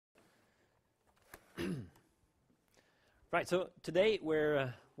Right, so today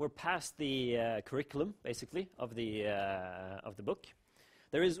we're past the curriculum, basically, of the book.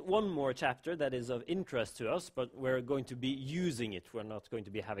 There is one more chapter that is of interest to us, but we're going to be using it. We're not going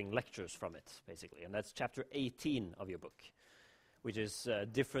to be having lectures from it, basically. And that's chapter 18 of your book, which is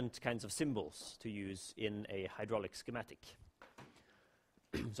different kinds of symbols to use in a hydraulic schematic.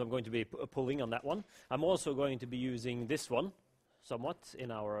 So I'm going to be pulling on that one. I'm also going to be using this one somewhat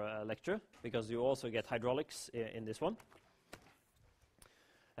in our lecture, because you also get hydraulics in this one.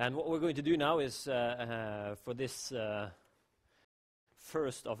 And what we're going to do now is, for this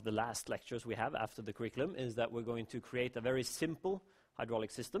first of the last lectures we have after the curriculum, is that we're going to create a very simple hydraulic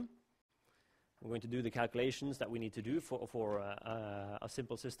system. We're going to do the calculations that we need to do for a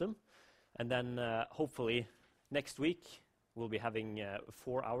simple system. And then hopefully next week we'll be having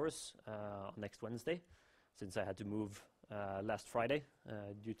 4 hours next Wednesday, since I had to move last Friday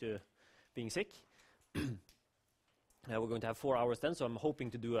due to being sick. We're going to have 4 hours then, so I'm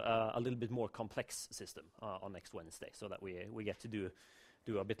hoping to do a little bit more complex system on next Wednesday, so that we get to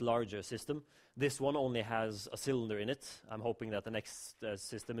do a bit larger system. This one only has a cylinder in it. I'm hoping that the next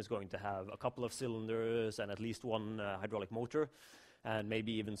system is going to have a couple of cylinders and at least one hydraulic motor, and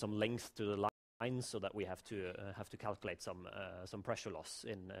maybe even some length to the lines, so that we have to calculate some pressure loss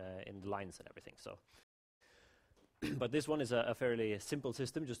in the lines and everything. So. But this one is a fairly simple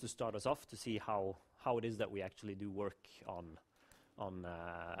system, just to start us off, to see how it is that we actually do work on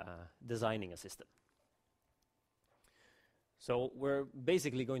designing a system. So we're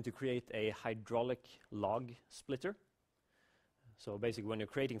basically going to create a hydraulic log splitter. So basically, when you're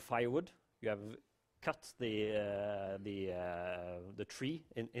creating firewood, you have cut the tree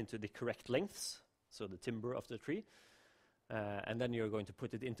into the correct lengths, so the timber of the tree. And then you're going to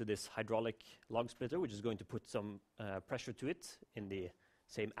put it into this hydraulic log splitter, which is going to put some pressure to it in the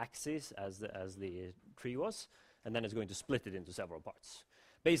same axis as the tree was, and then it's going to split it into several parts.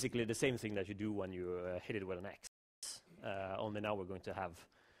 Basically the same thing that you do when you hit it with an axe, only now we're going to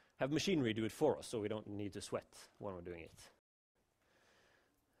have machinery do it for us, so we don't need to sweat when we're doing it.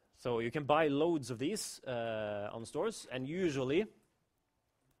 So you can buy loads of these on stores, and usually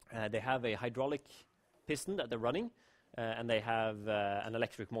they have a hydraulic piston that they're running, and they have an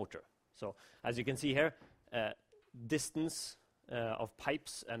electric motor. So as you can see here, distance of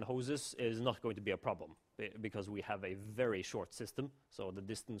pipes and hoses is not going to be a problem, because we have a very short system. So the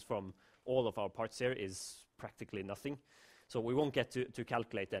distance from all of our parts here is practically nothing. So we won't get to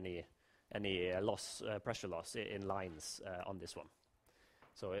calculate any pressure loss in lines on this one.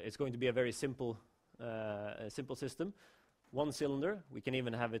 So it's going to be a very simple system. One cylinder. We can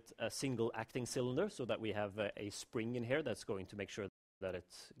even have it a single acting cylinder, so that we have a spring in here that's going to make sure that it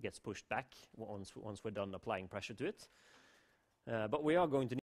gets pushed back once we're done applying pressure to it. But we are going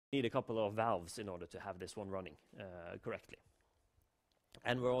to need a couple of valves in order to have this one running correctly.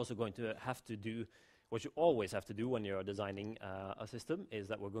 And we're also going to have to do what you always have to do when you're designing a system, is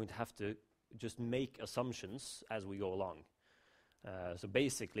that we're going to have to just make assumptions as we go along. So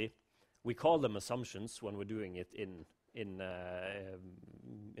basically, we call them assumptions when we're doing it in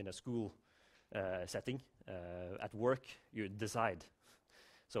a school setting. At work, you decide.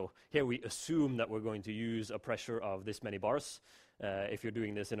 So here we assume that we're going to use a pressure of this many bars. If you're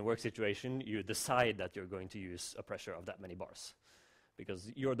doing this in a work situation, you decide that you're going to use a pressure of that many bars,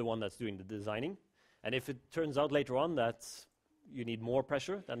 because you're the one that's doing the designing. And if it turns out later on that you need more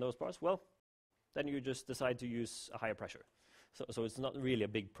pressure than those bars, well, then you just decide to use a higher pressure. So it's not really a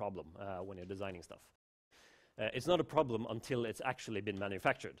big problem when you're designing stuff. It's not a problem until it's actually been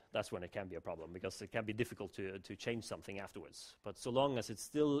manufactured. That's when it can be a problem, because it can be difficult to change something afterwards. But so long as it's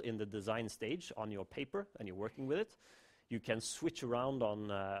still in the design stage on your paper and you're working with it, you can switch around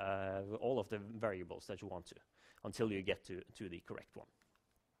on all of the variables that you want to, until you get to the correct one.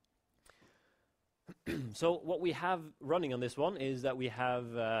 So what we have running on this one is that we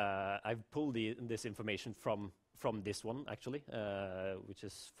have, I've pulled this information from this one, actually, which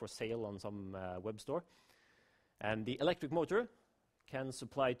is for sale on some web store. And the electric motor can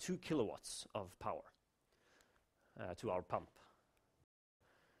supply 2 kilowatts of power to our pump.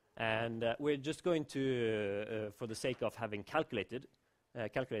 And we're just going to, for the sake of having calculated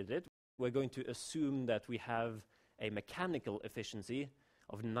it, we're going to assume that we have a mechanical efficiency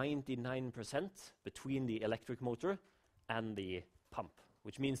of 99% between the electric motor and the pump,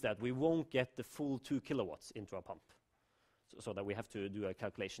 which means that we won't get the full 2 kilowatts into our pump. So that we have to do a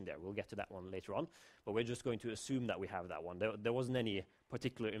calculation there. We'll get to that one later on, but we're just going to assume that we have that one. There wasn't any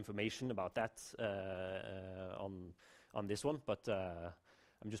particular information about that on this one, but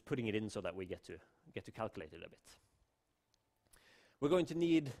I'm just putting it in so that we get to calculate it a bit. We're going to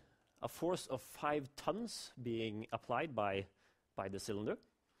need a force of 5 tons being applied by the cylinder.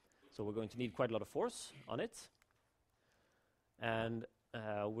 So we're going to need quite a lot of force on it. And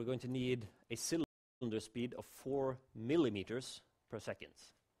we're going to need a cylinder speed of 4 millimeters per second.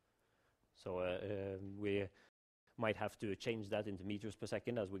 So we might have to change that into meters per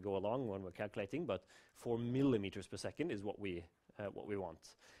second as we go along when we're calculating, but 4 millimeters per second is what we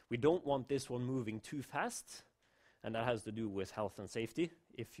want. We don't want this one moving too fast, and that has to do with health and safety.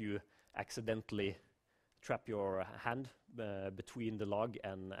 If you accidentally trap your hand between the log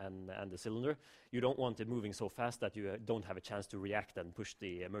and the cylinder, you don't want it moving so fast that you don't have a chance to react and push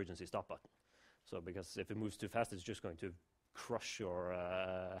the emergency stop button. So because if it moves too fast, it's just going to crush your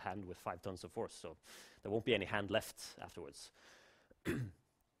hand with 5 tons of force. So there won't be any hand left afterwards.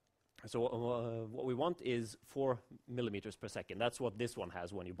 So what we want is 4 millimeters per second. That's what this one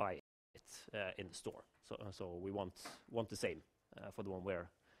has when you buy it in the store. So we want the same for the one we're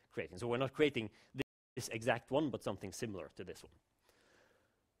creating. So we're not creating this exact one, but something similar to this one.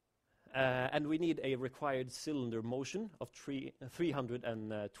 And we need a required cylinder motion of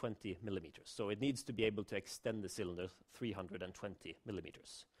 320 millimeters. So it needs to be able to extend the cylinder 320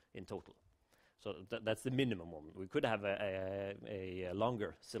 millimeters in total. So that's the minimum one. We could have a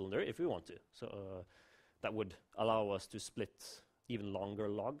longer cylinder if we want to. So that would allow us to split even longer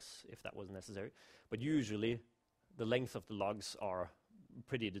logs if that was necessary. But usually the length of the logs are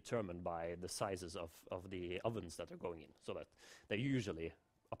pretty determined by the sizes of the ovens that are going in, so that they're usually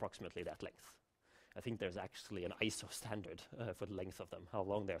approximately that length. I think there's actually an ISO standard for the length of them, how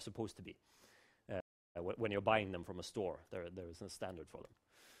long they're supposed to be. When you're buying them from a store, there is a standard for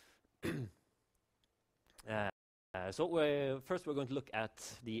them. First we're going to look at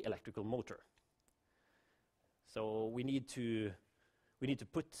the electrical motor. So we need to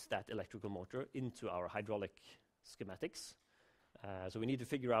put that electrical motor into our hydraulic schematics. So we need to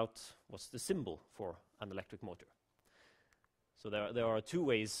figure out what's the symbol for an electric motor. So there are 2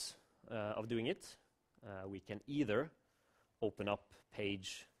 ways of doing it. We can either open up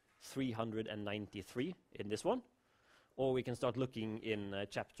page 393 in this one, or we can start looking in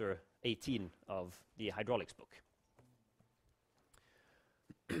chapter 18 of the hydraulics book.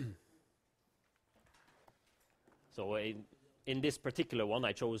 So in this particular one,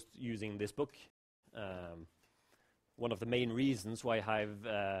 I chose using this book. One of the main reasons why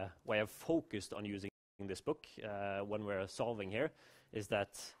I've focused on using this book when we're solving here is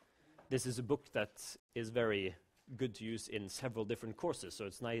that this is a book that is very good to use in several different courses. So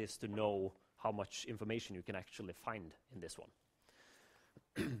it's nice to know how much information you can actually find in this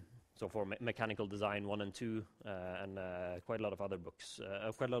one. So for mechanical design 1 and 2 and quite a lot of other books,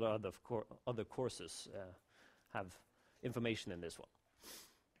 quite a lot of other courses have information in this one.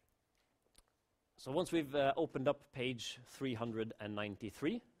 So once we've opened up page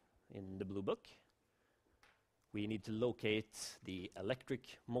 393 in the blue book, we need to locate the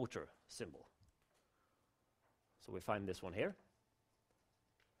electric motor symbol. So we find this one here.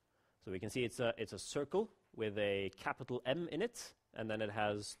 So we can see it's a circle with a capital M in it, and then it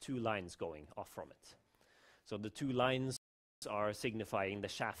has 2 lines going off from it. So the 2 lines are signifying the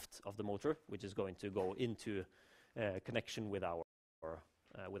shaft of the motor, which is going to go into connection with our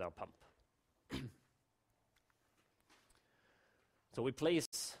pump. So we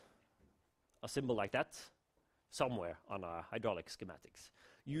place a symbol like that somewhere on our hydraulic schematics.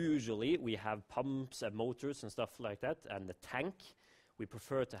 Usually we have pumps and motors and stuff like that, and the tank, we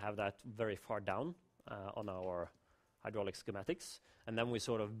prefer to have that very far down on our hydraulic schematics, and then we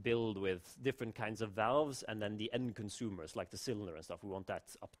sort of build with different kinds of valves, and then the end consumers like the cylinder and stuff, we want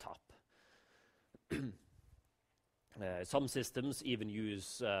that up top. Some systems even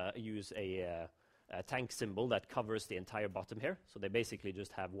use a tank symbol that covers the entire bottom here. So they basically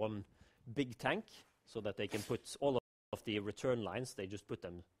just have one big tank so that they can put all of the return lines, they just put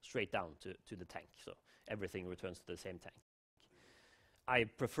them straight down to the tank. So everything returns to the same tank. I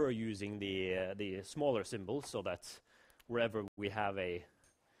prefer using the smaller symbol so that wherever we have a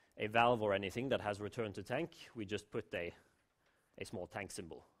valve or anything that has return to tank, we just put a small tank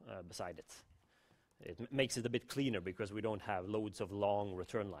symbol beside it. It makes it a bit cleaner because we don't have loads of long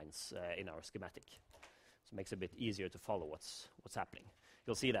return lines in our schematic. So it makes it a bit easier to follow what's happening.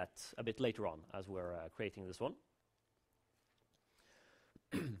 You'll see that a bit later on as we're creating this one.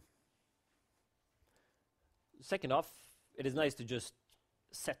 Second off, it is nice to just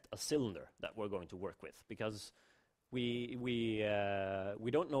set a cylinder that we're going to work with, because we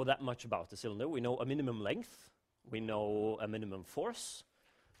don't know that much about the cylinder. We know a minimum length, we know a minimum force,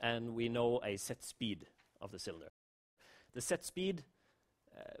 and we know a set speed of the cylinder. The set speed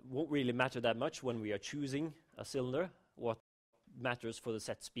won't really matter that much when we are choosing a cylinder. What matters for the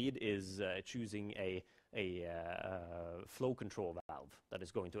set speed is choosing a flow control valve that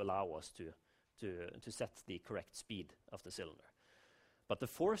is going to allow us to set the correct speed of the cylinder. But the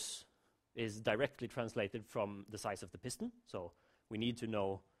force is directly translated from the size of the piston, so we need to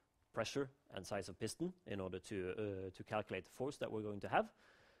know pressure and size of piston in order to calculate the force that we're going to have.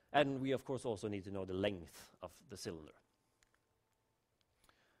 And we, of course, also need to know the length of the cylinder.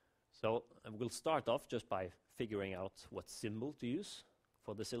 So we'll start off just by figuring out what symbol to use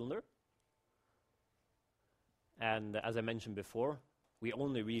for the cylinder. And as I mentioned before, we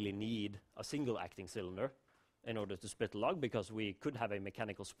only really need a single acting cylinder in order to split the log, because we could have a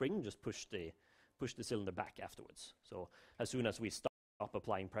mechanical spring just push the cylinder back afterwards. So as soon as we stop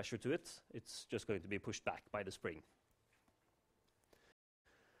applying pressure to it, it's just going to be pushed back by the spring.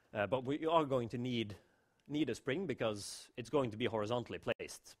 But we are going to need a spring because it's going to be horizontally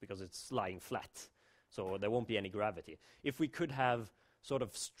placed, because it's lying flat, so there won't be any gravity. If we could have sort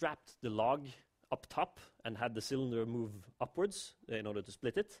of strapped the log up top and had the cylinder move upwards in order to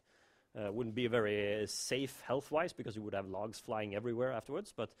split it, wouldn't be very safe health-wise, because you would have logs flying everywhere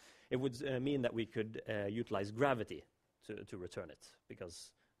afterwards, but it would mean that we could utilize gravity to return it,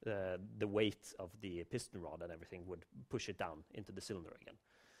 because the weight of the piston rod and everything would push it down into the cylinder again.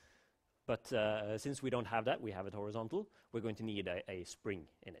 But since we don't have that, we have it horizontal, we're going to need a spring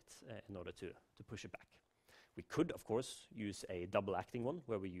in it in order to push it back. We could, of course, use a double-acting one,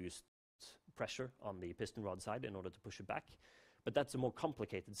 where we use pressure on the piston rod side in order to push it back, but that's a more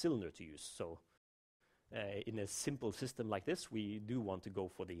complicated cylinder to use. So in a simple system like this, we do want to go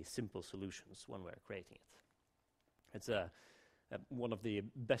for the simple solutions when we're creating it. It's one of the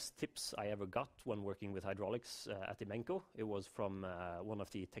best tips I ever got when working with hydraulics at Imenco. It was from one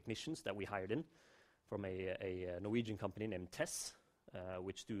of the technicians that we hired in from a Norwegian company named Tess,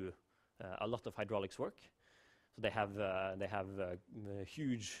 which do a lot of hydraulics work. So they have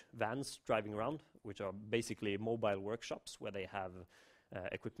huge vans driving around, which are basically mobile workshops where they have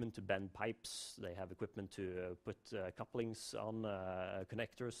equipment to bend pipes. They have equipment to put couplings on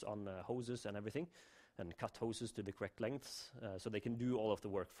connectors on hoses and everything, and cut hoses to the correct lengths, so they can do all of the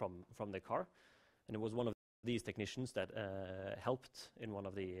work from their car. And it was one of these technicians that helped in one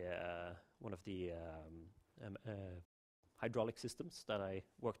of the hydraulic systems that I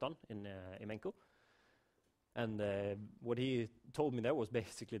worked on in Imenco. And what he told me there was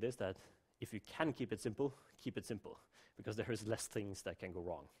basically this, that if you can keep it simple, because there is less things that can go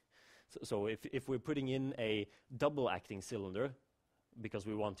wrong. So if we're putting in a double-acting cylinder because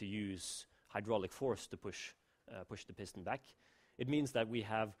we want to use hydraulic force to push the piston back, it means that we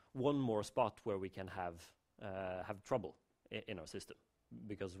have one more spot where we can have trouble in our system,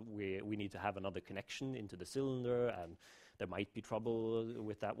 because we need to have another connection into the cylinder, and there might be trouble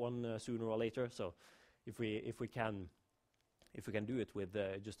with that one sooner or later. So if we can do it with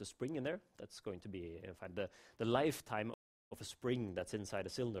just a spring in there, that's going to be fine. The lifetime of a spring that's inside a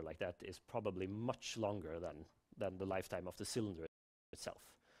cylinder like that is probably much longer than the lifetime of the cylinder itself.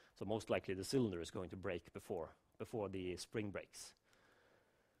 So most likely the cylinder is going to break before the spring breaks.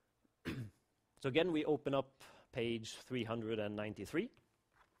 So again, we open up page 393.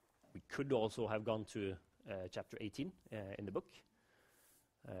 We could also have gone to chapter 18 in the book,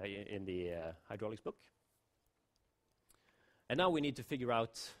 in the hydraulics book. And now we need to figure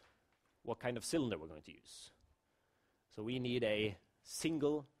out what kind of cylinder we're going to use. So we need a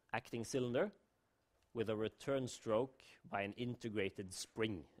single acting cylinder with a return stroke by an integrated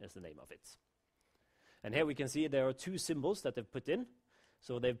spring, is the name of it. And here we can see there are two symbols that they've put in.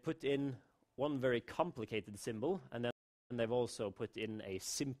 So they've put in one very complicated symbol, and then they've also put in a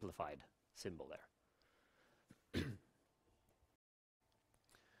simplified symbol there.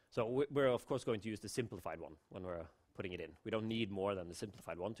 So we're of course going to use the simplified one when we're putting it in. We don't need more than the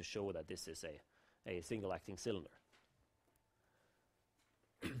simplified one to show that this is a single acting cylinder.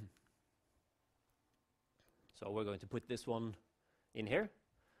 So we're going to put this one in here.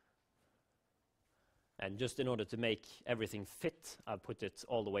 And just in order to make everything fit, I'll put it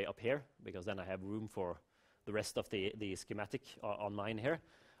all the way up here, because then I have room for the rest of the schematic on mine here.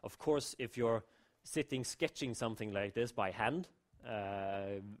 Of course, if you're sitting sketching something like this by hand,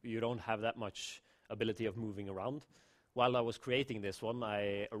 you don't have that much ability of moving around. While I was creating this one,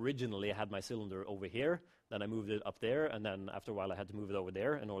 I originally had my cylinder over here, then I moved it up there, and then after a while I had to move it over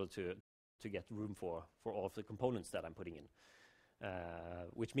there in order to get room for all of the components that I'm putting in.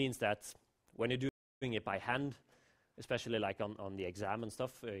 Which means that when you're doing it by hand, especially like on the exam and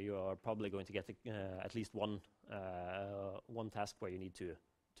stuff, you are probably going to get at least one task where you need to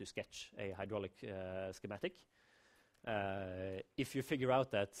sketch a hydraulic schematic. If you figure out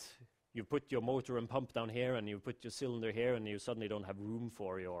that you put your motor and pump down here, and you put your cylinder here, and you suddenly don't have room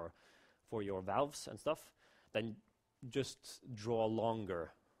for your valves and stuff, then just draw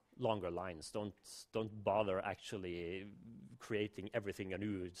longer lines. Don't bother actually creating everything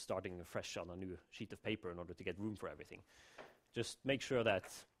anew, starting fresh on a new sheet of paper in order to get room for everything. Just make sure that,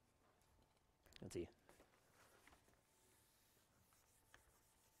 let's see.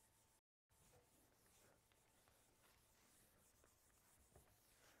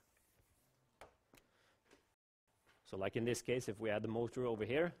 So like in this case, if we had the motor over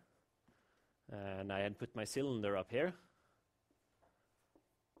here, and I had put my cylinder up here,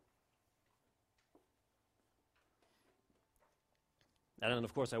 and then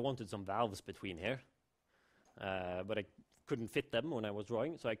of course I wanted some valves between here, but I couldn't fit them when I was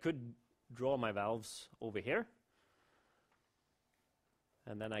drawing, so I could draw my valves over here,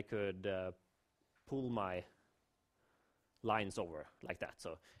 and then I could pull my lines over like that.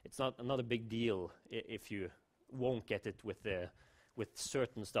 So it's not a big deal if you won't get it with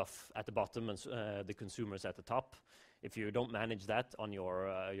certain stuff at the bottom and the consumers at the top. If you don't manage that on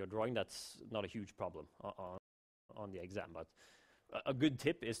your drawing, that's not a huge problem on the exam. But a good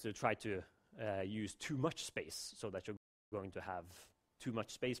tip is to try to use too much space, so that you're going to have too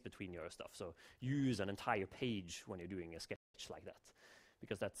much space between your stuff. So use an entire page when you're doing a sketch like that,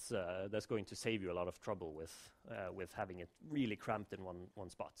 because that's going to save you a lot of trouble with having it really cramped in one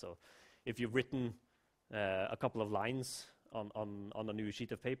spot. So if you've written a couple of lines on a new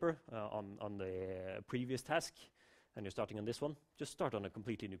sheet of paper on the previous task, and you're starting on this one, just start on a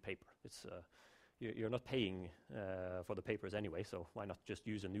completely new paper. It's you're not paying for the papers anyway, so why not just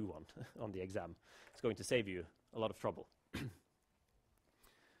use a new one on the exam? It's going to save you a lot of trouble.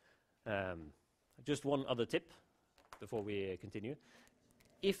 Just one other tip before we continue.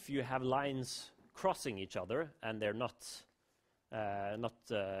 If you have lines crossing each other and they're not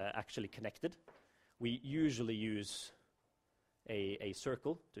actually connected, we usually use a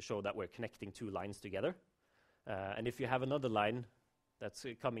circle to show that we're connecting two lines together. And if you have another line that's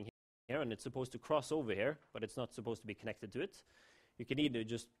coming here and it's supposed to cross over here, but it's not supposed to be connected to it, you can either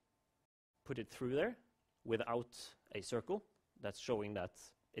just put it through there without a circle that's showing that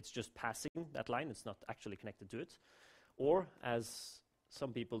it's just passing that line, it's not actually connected to it. Or, as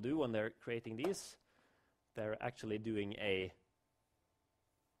some people do when they're creating these, they're actually doing a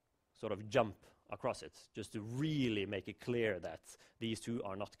sort of jump across it, just to really make it clear that these two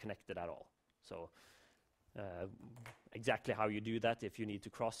are not connected at all. So exactly how you do that, if you need to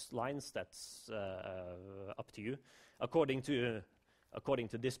cross lines, that's up to you. According to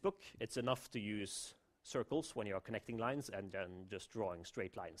this book, it's enough to use circles when you're connecting lines, and then just drawing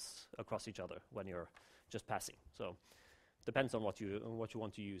straight lines across each other when you're just passing. So depends on what you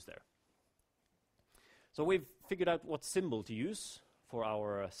want to use there. So we've figured out what symbol to use for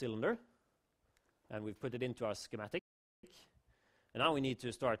our cylinder, and we've put it into our schematic. And now we need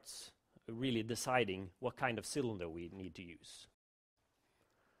to start really deciding what kind of cylinder we need to use.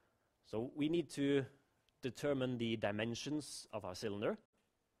 So we need to determine the dimensions of our cylinder.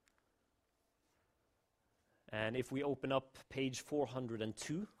 And if we open up page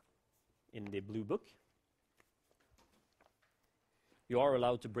 402 in the blue book, you are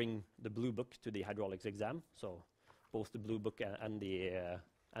allowed to bring the blue book to the hydraulics exam. So both the blue book and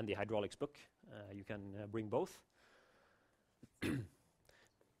the hydraulics book, you can bring both.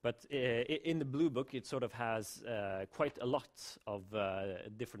 But in the blue book, it sort of has quite a lot of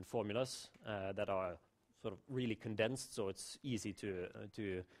different formulas that are sort of really condensed, so it's easy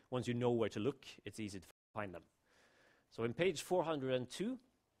to once you know where to look, it's easy to find them. So in page 402,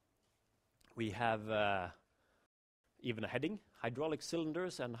 we have even a heading, hydraulic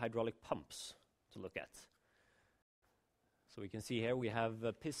cylinders and hydraulic pumps, to look at. So we can see here we have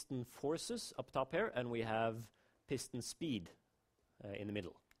piston forces up top here, and we have piston speed in the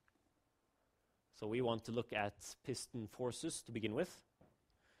middle. So we want to look at piston forces to begin with.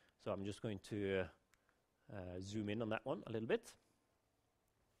 So I'm just going to zoom in on that one a little bit.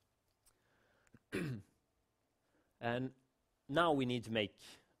 And now we need to make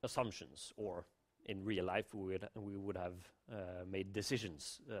assumptions, or in real life we would have made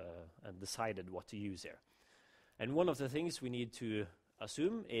decisions and decided what to use here. And one of the things we need to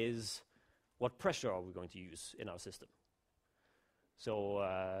assume is what pressure are we going to use in our system. So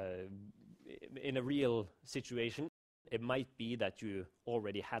in a real situation, it might be that you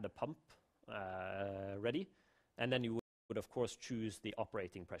already had a pump ready, and then you would of course choose the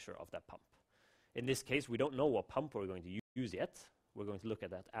operating pressure of that pump. In this case, we don't know what pump we're going to use yet. We're going to look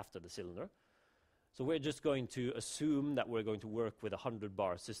at that after the cylinder. So we're just going to assume that we're going to work with a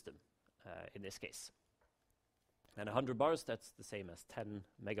 100-bar system in this case. And 100 bars, that's the same as 10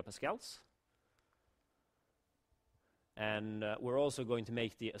 megapascals. And we're also going to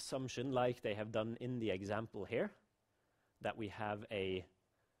make the assumption, like they have done in the example here, that we have a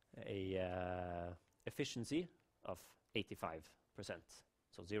efficiency of 85%,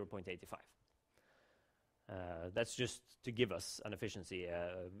 so 0.85. That's just to give us an efficiency.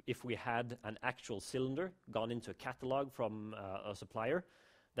 If we had an actual cylinder gone into a catalog from a supplier,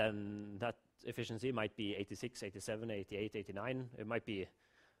 then that efficiency might be 86, 87, 88, 89. It might be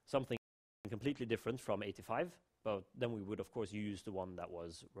something completely different from 85, but then we would, of course, use the one that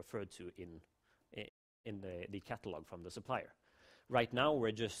was referred to in the catalog from the supplier. Right now,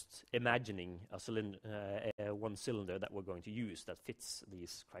 we're just imagining one cylinder that we're going to use that fits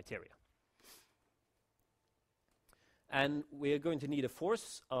these criteria. And we're going to need a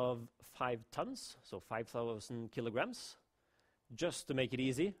force of 5 tons, so 5,000 kilograms. Just to make it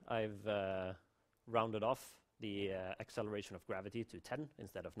easy, I've rounded off the acceleration of gravity to 10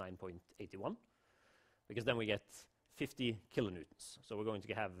 instead of 9.81, because then we get 50 kilonewtons. So we're going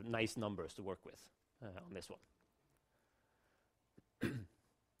to have nice numbers to work with on this one.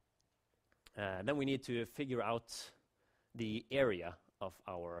 Then we need to figure out the area of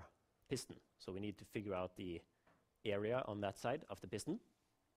our piston. So we need to figure out the area on that side of the piston.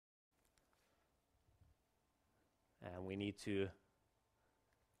 And we need to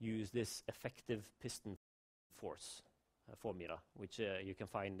use this effective piston force formula, which you can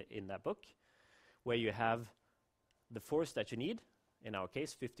find in that book, where you have the force that you need, in our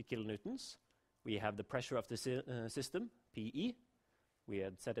case 50 kilonewtons. We have the pressure of the system, PE. We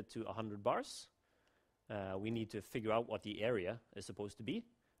had set it to 100 bars. We need to figure out what the area is supposed to be.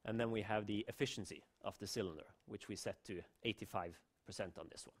 And then we have the efficiency of the cylinder, which we set to 85% on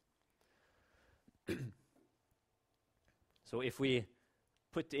this one. So if we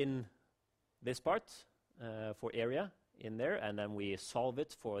put in this part for area in there, and then we solve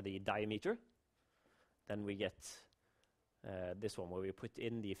it for the diameter, then we get this one, where we put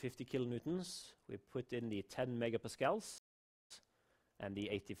in the 50 kilonewtons, we put in the 10 megapascals, and the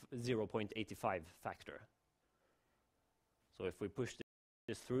 0.85 factor. So if we push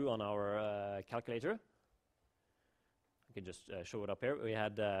this through on our calculator, I can just show it up here. We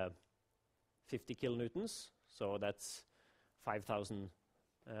had 50 kilonewtons, so that's 5,000.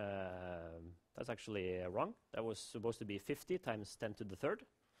 That's actually wrong. That was supposed to be 50 times 10 to the third.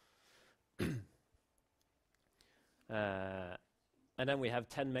 And then we have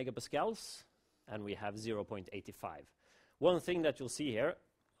 10 megapascals, and we have 0.85. One thing that you'll see here,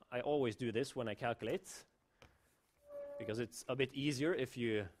 I always do this when I calculate, because it's a bit easier if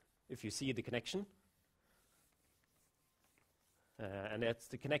you see the connection. And that's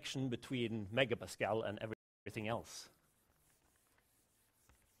the connection between megapascal and everything else.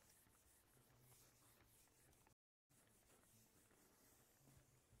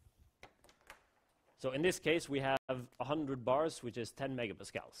 So in this case, we have 100 bars, which is 10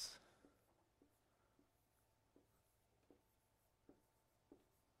 megapascals.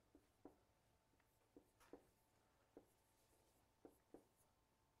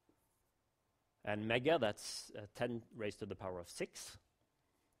 And mega, that's 10 raised to the power of 6.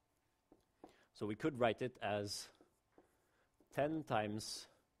 So we could write it as 10 times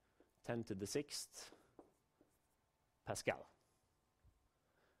 10 to the 6th Pascal.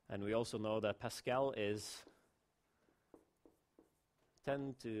 And we also know that Pascal is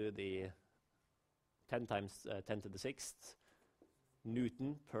 10 times 10 to the 6th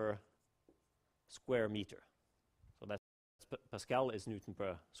Newton per square meter. So that's Pascal is Newton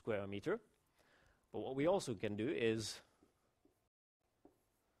per square meter. But what we also can do is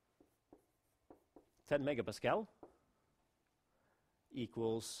 10 megapascal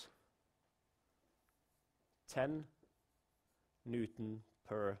equals 10 Newton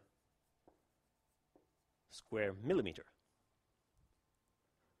per square millimeter.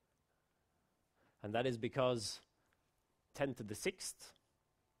 And that is because 10 to the 6th,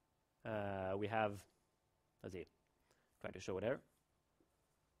 we have, let's see, try to show it here.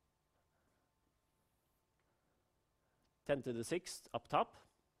 10 to the 6th up top,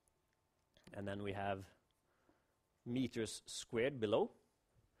 and then we have meters squared below.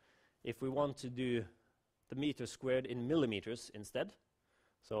 If we want to do the meters squared in millimeters instead,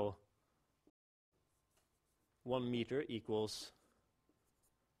 so 1 meter equals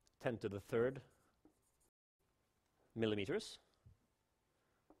 10 to the 3rd millimeters.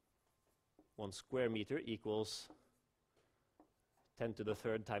 1 square meter equals 10 to the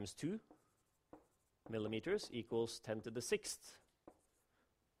 3rd times 2 millimeters equals 10 to the 6th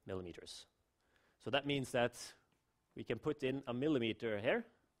millimeters. So that means that we can put in a millimeter here,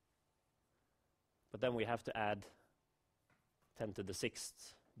 but then we have to add 10 to the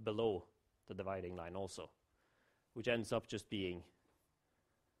 6th below the dividing line also, which ends up just being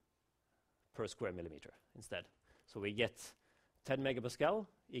per square millimeter instead. So we get 10 megapascal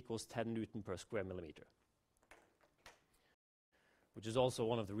equals 10 Newton per square millimeter, which is also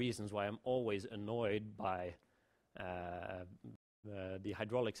one of the reasons why I'm always annoyed by the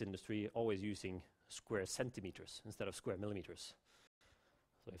hydraulics industry always using square centimeters instead of square millimeters.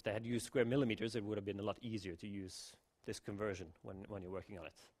 So if they had used square millimeters, it would have been a lot easier to use this conversion when you're working on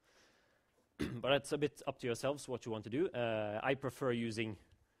it. But it's a bit up to yourselves what you want to do. I prefer using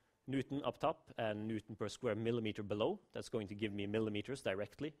Newton up top and Newton per square millimeter below. That's going to give me millimeters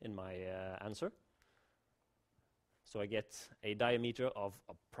directly in my answer. So I get a diameter of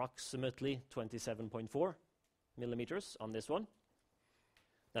approximately 27.4 millimeters on this one.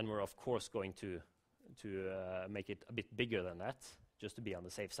 Then we're of course going to make it a bit bigger than that, just to be on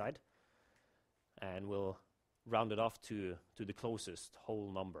the safe side. And we'll round it off to the closest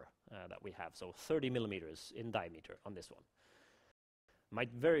whole number that we have. So 30 millimeters in diameter on this one.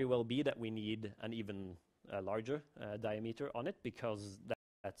 Might very well be that we need an even larger diameter on it, because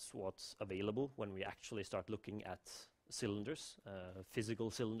that's what's available when we actually start looking at cylinders, physical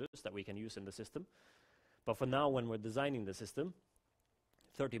cylinders that we can use in the system. But for now, when we're designing the system,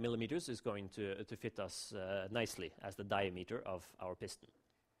 30 millimeters is going to fit us nicely as the diameter of our piston.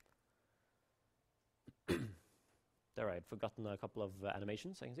 There, I had forgotten a couple of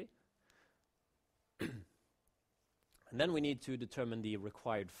animations, I can see. And then we need to determine the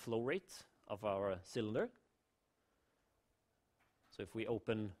required flow rate of our cylinder. So if we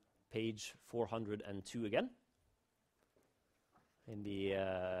open page 402 again, in the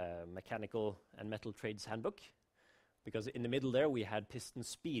Mechanical and Metal Trades Handbook, because in the middle there we had piston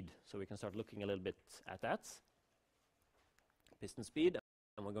speed, so we can start looking a little bit at that. Piston speed,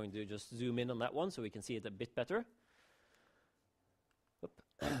 and we're going to just zoom in on that one so we can see it a bit better.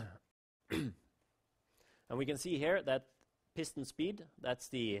 And we can see here that piston speed, that's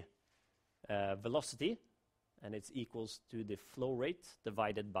the velocity, and it's equals to the flow rate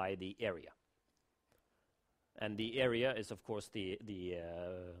divided by the area. And the area is, of course,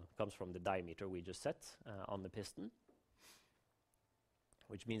 comes from the diameter we just set on the piston,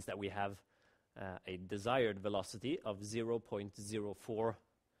 which means that we have a desired velocity of 0.04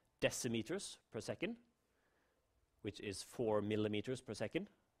 decimeters per second, which is 4 millimeters per second.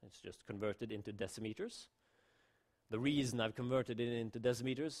 It's just converted into decimeters. The reason I've converted it into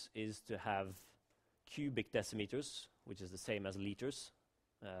decimeters is to have cubic decimeters, which is the same as liters,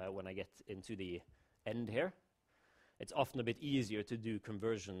 when I get into the end here. It's often a bit easier to do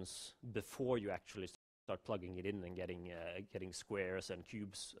conversions before you actually start plugging it in and getting squares and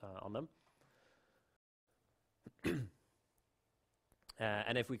cubes on them.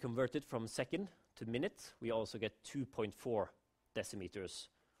 And if we convert it from second to minute, we also get 2.4 decimeters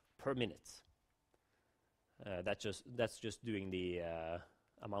per minute. That's just doing the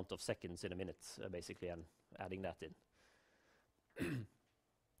amount of seconds in a minute, basically, and adding that in.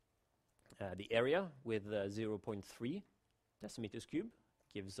 The area with 0.3 decimeters cube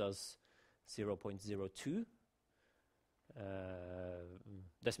gives us 0.02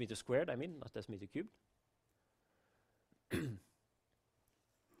 decimeter squared, not decimeter cubed.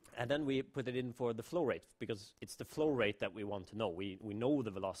 And then we put it in for the flow rate, because it's the flow rate that we want to know. We know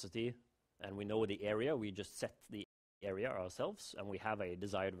the velocity and we know the area. We just set the area ourselves, and we have a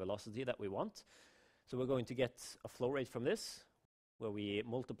desired velocity that we want. So we're going to get a flow rate from this, where we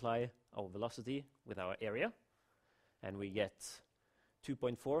multiply our velocity with our area, and we get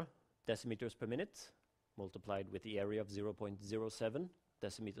 2.4 decimeters per minute multiplied with the area of 0.07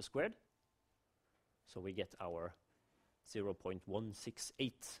 decimeters squared. So we get our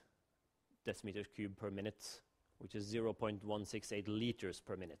 0.168 decimeters cubed per minute, which is 0.168 liters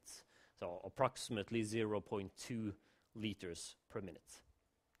per minute. So approximately 0.2 liters per minute.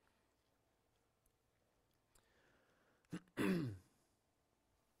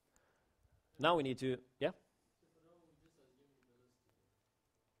 Now we need to,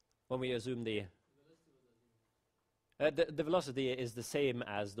 when we assume the velocity is the same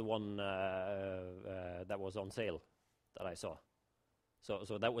as the one that was on sale that I saw.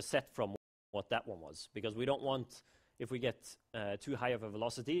 So that was set from what that one was, because we don't want, if we get too high of a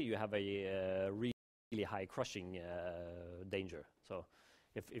velocity, you have a really high crushing danger. So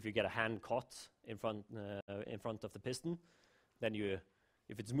if you get a hand caught in front of the piston, then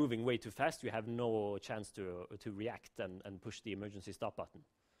if it's moving way too fast, you have no chance to react and push the emergency stop button.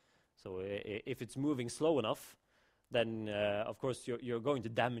 So if it's moving slow enough, then of course you're going to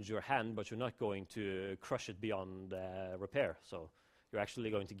damage your hand, but you're not going to crush it beyond repair. So you're actually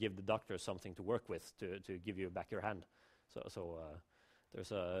going to give the doctor something to work with to give you back your hand.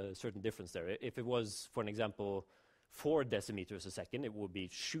 There's a certain difference there. If it was, for an example, 4 decimeters a second, it would be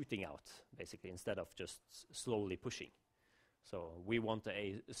shooting out, basically, instead of just slowly pushing. So we want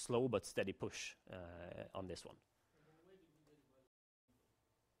a slow but steady push on this one.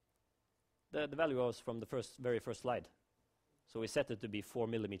 The value was from the very first slide. So we set it to be 4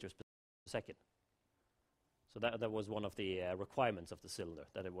 millimeters per second. So that was one of the requirements of the cylinder,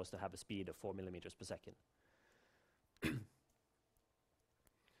 that it was to have a speed of 4 millimeters per second.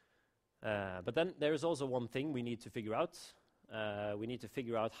 But then there is also one thing we need to figure out. We need to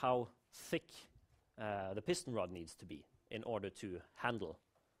figure out how thick the piston rod needs to be in order to handle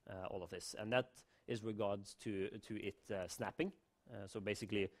all of this. And that is regards to it snapping. So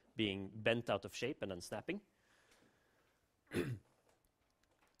basically being bent out of shape and then snapping.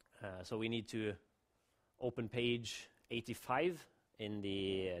 So we need to open page 85 in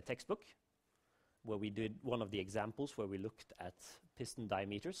the textbook, where we did one of the examples where we looked at piston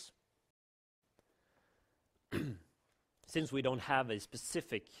diameters. Since we don't have a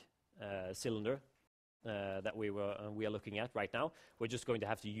specific cylinder that we are looking at right now, we're just going to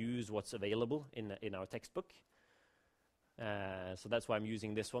have to use what's available in our textbook. So that's why I'm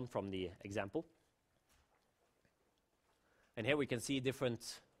using this one from the example. And here we can see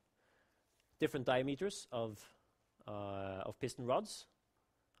different diameters of piston rods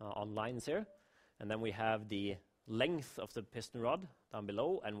on lines here. And then we have the length of the piston rod down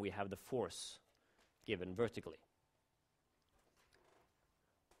below, and we have the force given vertically.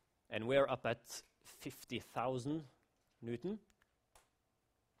 And we're up at 50,000 Newton.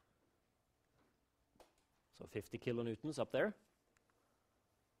 So 50 kilonewtons up there.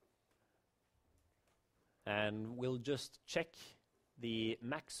 And we'll just check the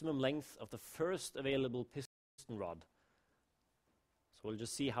maximum length of the first available piston rod. So we'll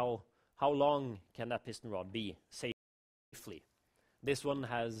just see how long can that piston rod be safely. This one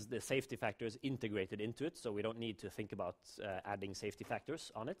has the safety factors integrated into it, so we don't need to think about adding safety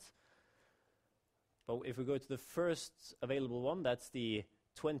factors on it. But if we go to the first available one, that's the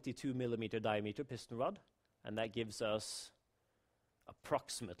 22 millimeter diameter piston rod, and that gives us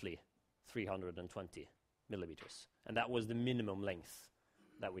approximately 320 millimeters. And that was the minimum length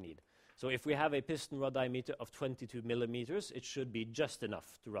that we need. So if we have a piston rod diameter of 22 millimeters, it should be just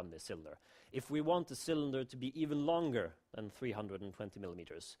enough to run this cylinder. If we want the cylinder to be even longer than 320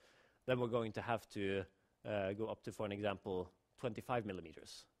 millimeters, then we're going to have to go up to, for an example, 25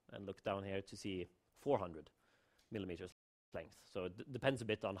 millimeters, and look down here to see 400 millimeters length. So it depends a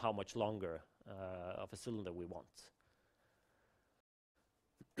bit on how much longer of a cylinder we want.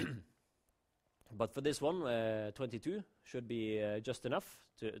 But for this one, 22 should be just enough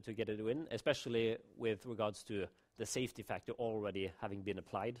to get it in, especially with regards to the safety factor already having been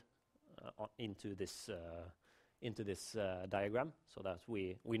applied into this diagram, so that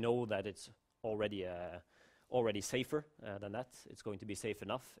we know that it's already safer than that. It's going to be safe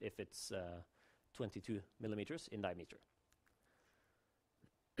enough if it's 22 millimeters in diameter.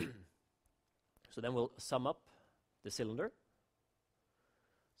 So then we'll sum up the cylinder.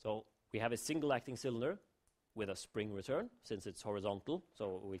 So we have a single acting cylinder with a spring return, since it's horizontal,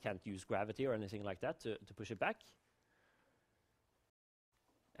 so we can't use gravity or anything like that to push it back.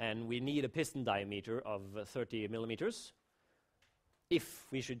 And we need a piston diameter of 30 millimeters. If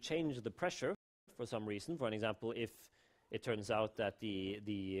we should change the pressure for some reason, for an example, if it turns out that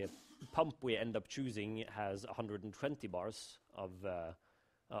the pump we end up choosing has 120 bars of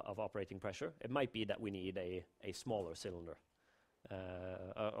operating pressure, it might be that we need a smaller cylinder.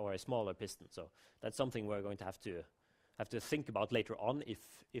 Or a smaller piston. So that's something we're going to have to think about later on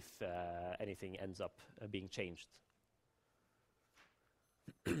if anything ends up being changed.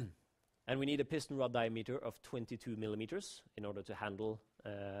 And we need a piston rod diameter of 22 millimeters in order to handle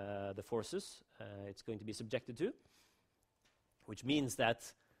the forces it's going to be subjected to, which means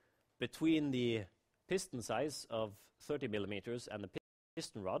that between the piston size of 30 millimeters and the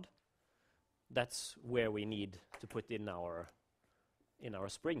piston rod, that's where we need to put in our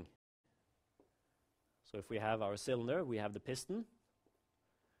spring. So if we have our cylinder, we have the piston,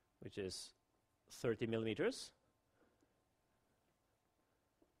 which is 30 millimeters.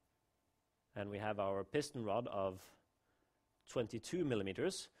 And we have our piston rod of 22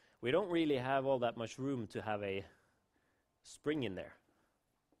 millimeters. We don't really have all that much room to have a spring in there.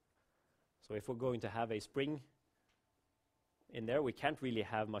 So if we're going to have a spring in there, we can't really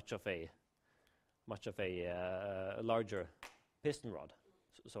have much of a larger piston rod.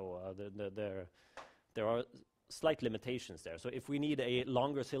 So there are slight limitations there. So if we need a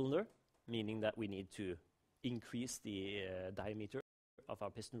longer cylinder, meaning that we need to increase the diameter of our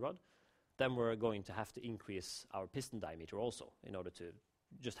piston rod, then we're going to have to increase our piston diameter also in order to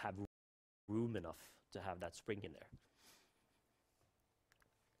just have room enough to have that spring in there.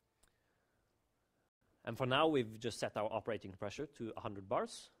 And for now, we've just set our operating pressure to 100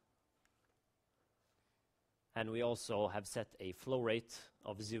 bars. And we also have set a flow rate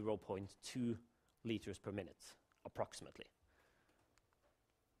of 0.2 liters per minute, approximately.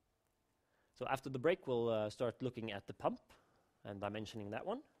 So after the break, we'll start looking at the pump and dimensioning that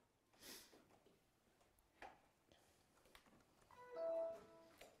one.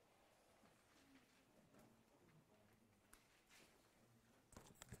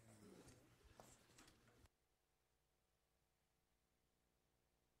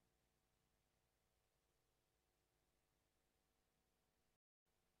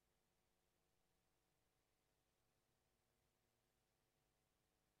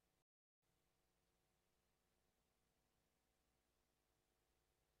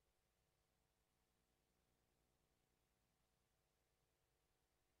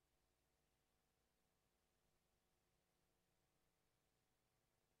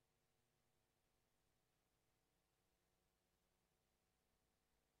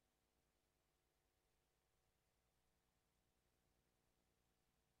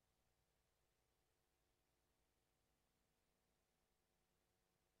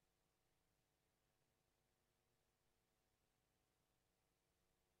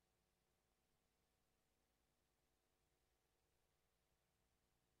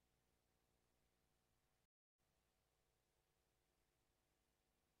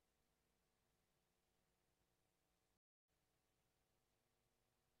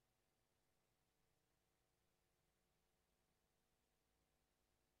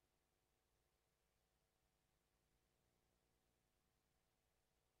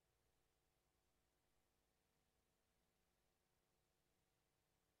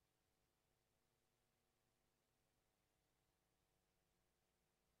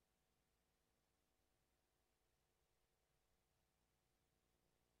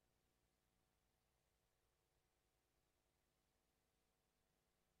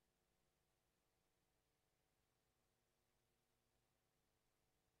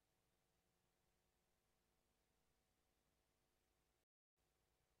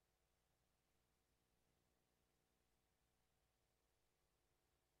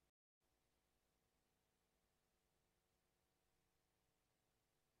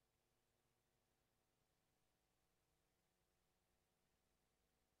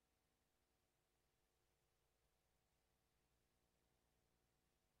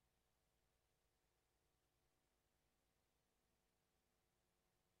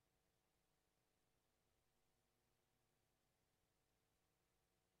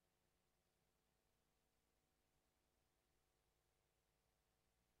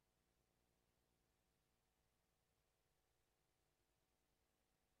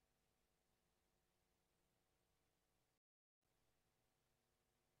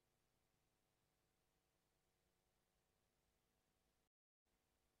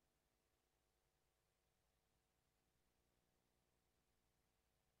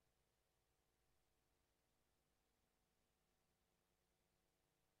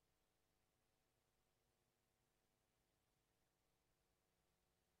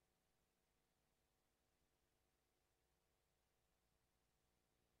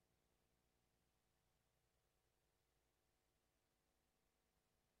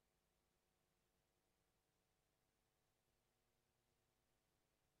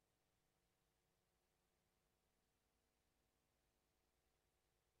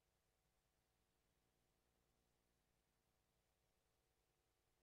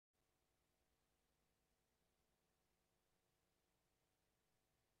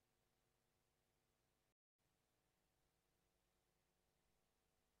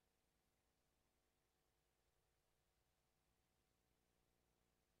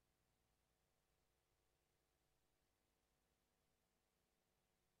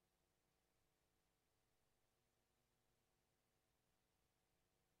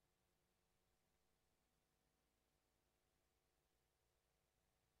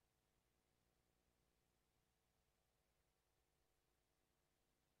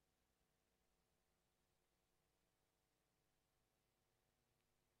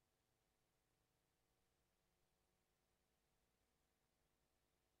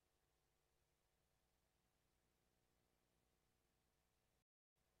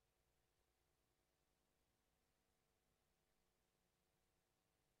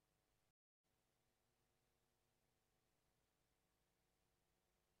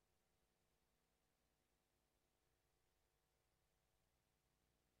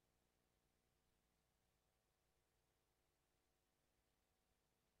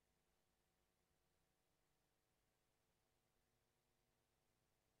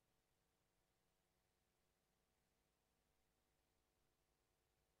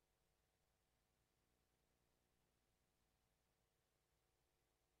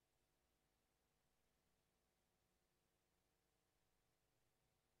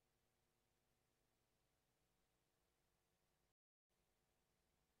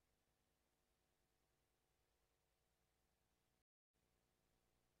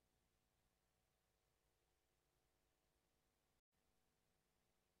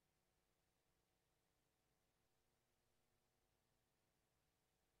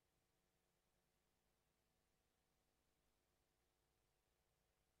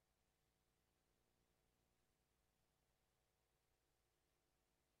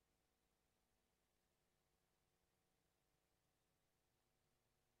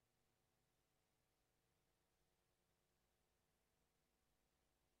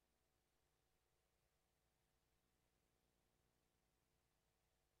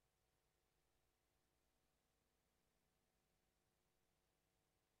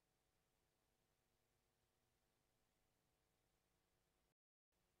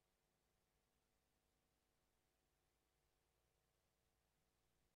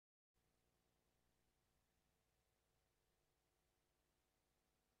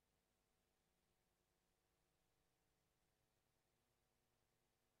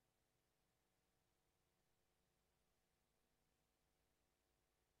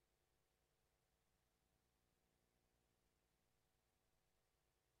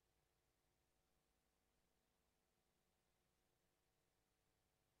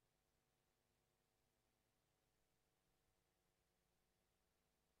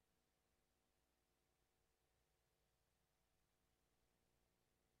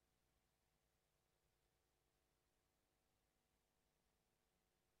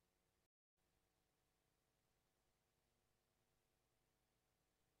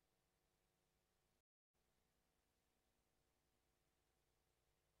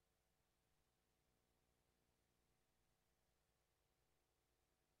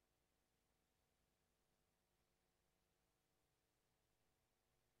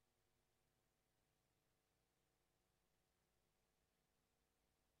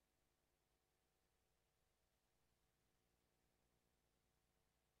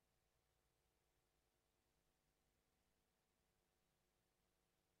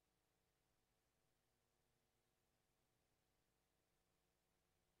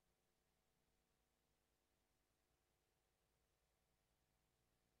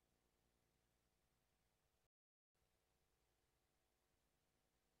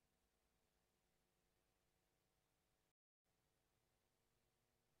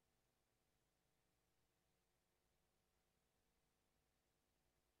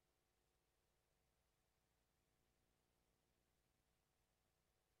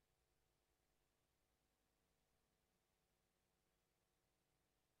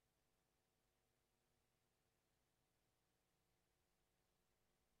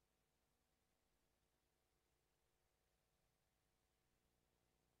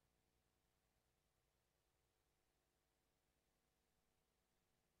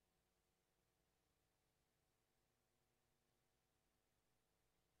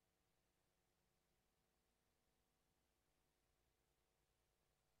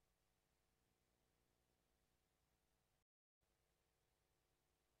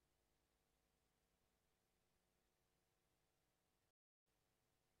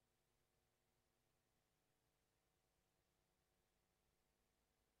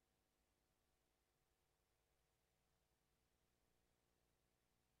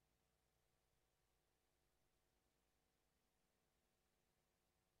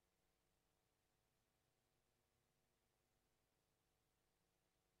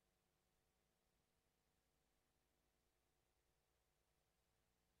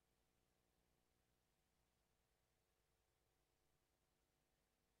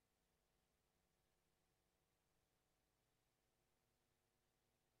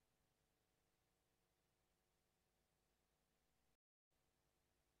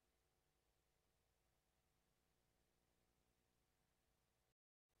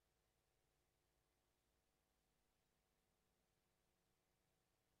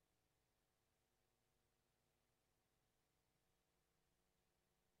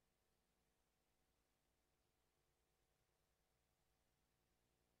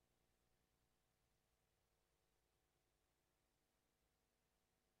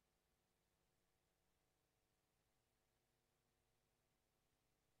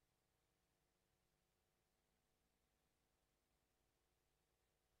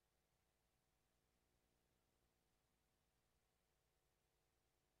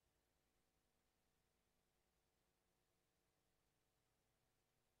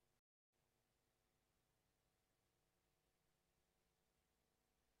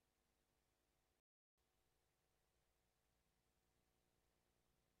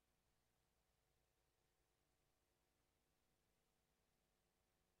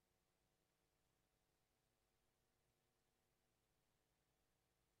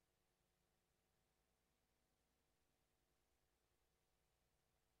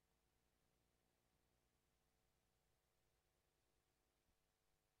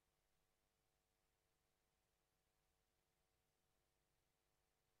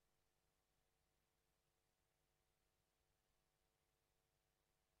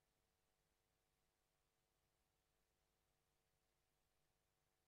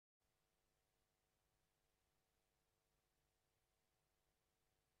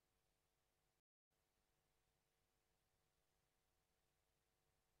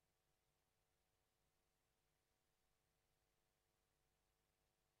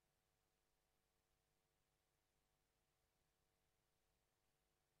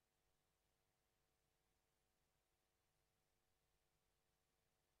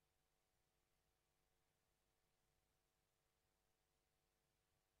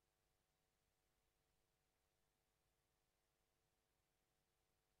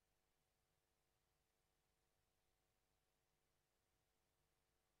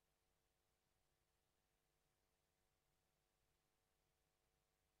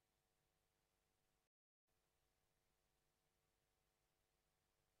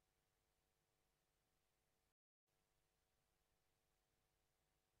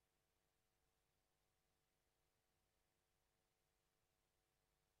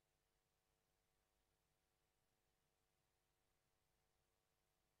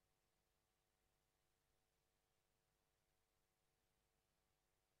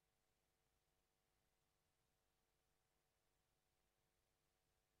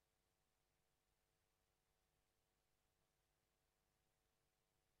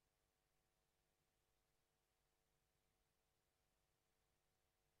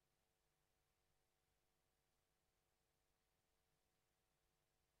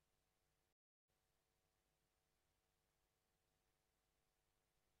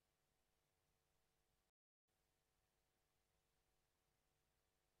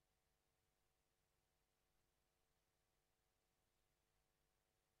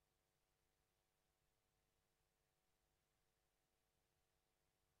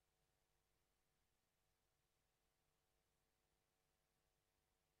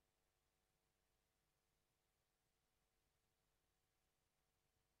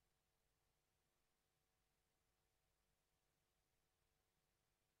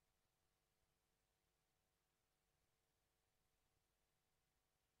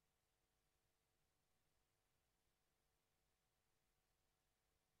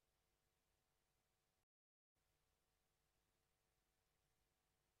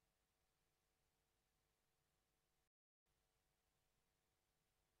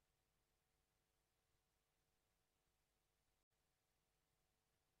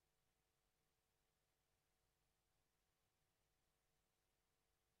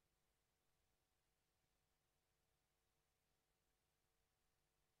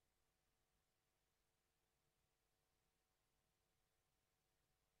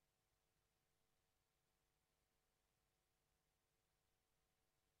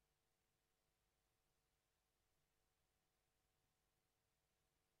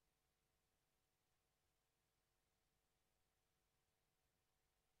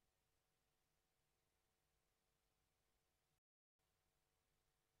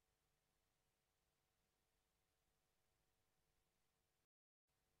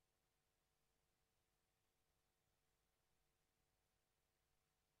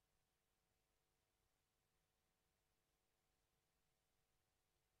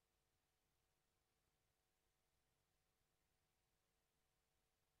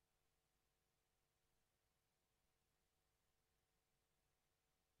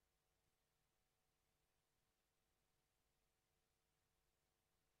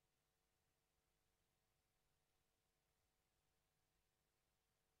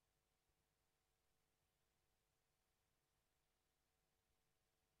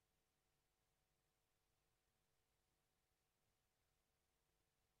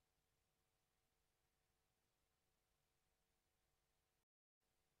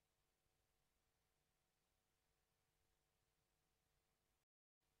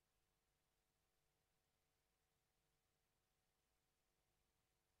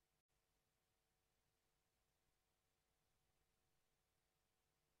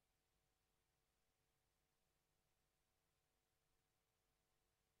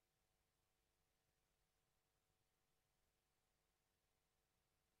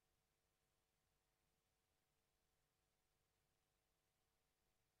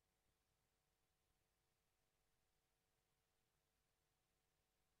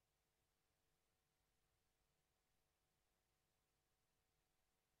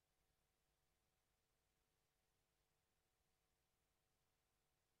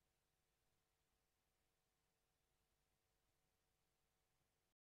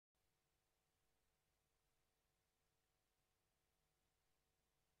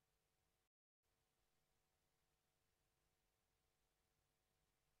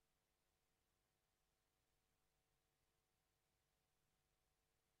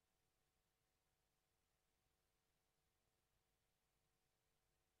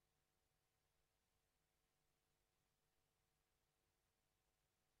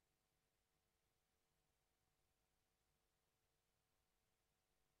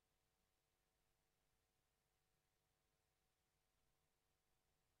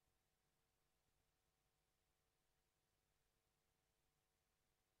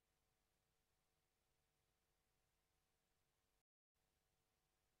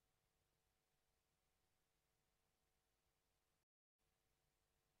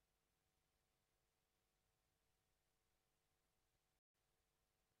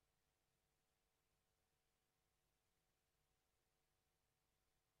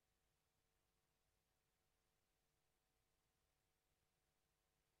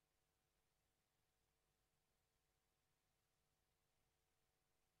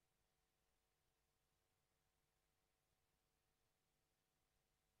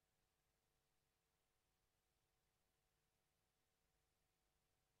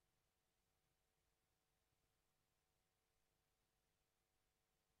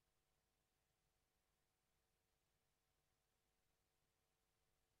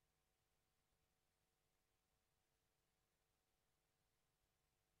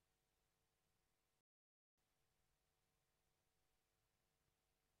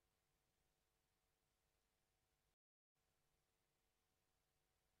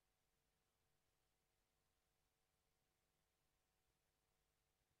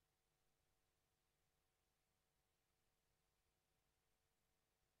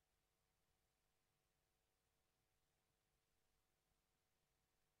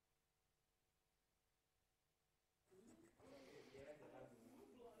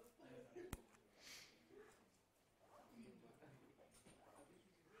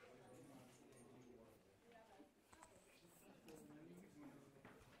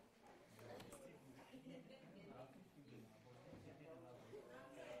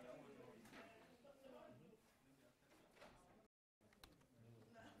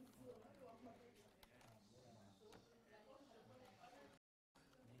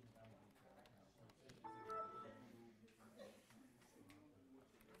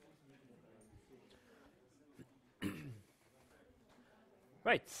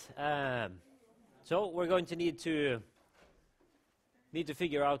 Right. So we're going to need to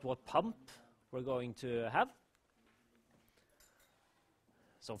figure out what pump we're going to have.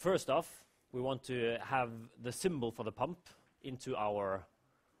 So first off, we want to have the symbol for the pump into our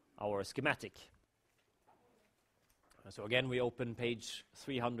schematic. So again, we open page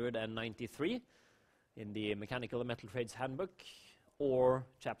 393 in the Mechanical and Metal Trades Handbook, or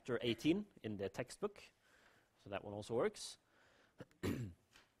chapter 18 in the textbook. So that one also works.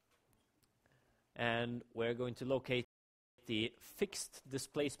 And we're going to locate the fixed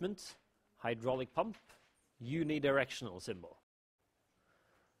displacement hydraulic pump unidirectional symbol.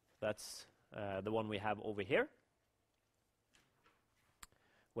 That's the one we have over here,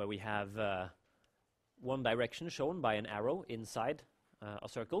 where we have one direction shown by an arrow inside a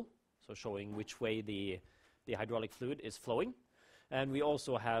circle, so showing which way the hydraulic fluid is flowing. And we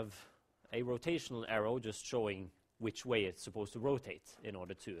also have a rotational arrow just showing which way it's supposed to rotate in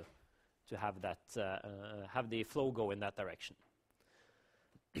order to have that have the flow go in that direction.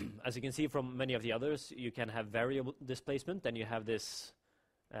 As you can see from many of the others, you can have variable displacement, then you have this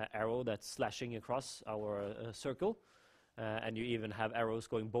arrow that's slashing across our circle, and you even have arrows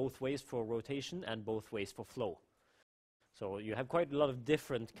going both ways for rotation and both ways for flow. So you have quite a lot of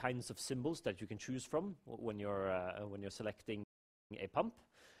different kinds of symbols that you can choose from when you're selecting a pump.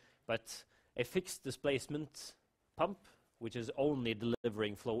 But a fixed displacement pump, which is only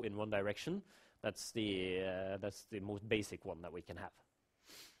delivering flow in one direction, that's the most basic one that we can have.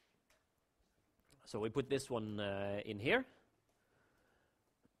 So we put this one in here.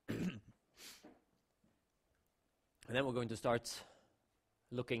 And then we're going to start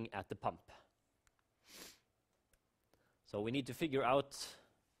looking at the pump. So we need to figure out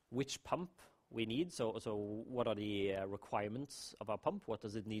which pump we need. So what are the requirements of our pump? What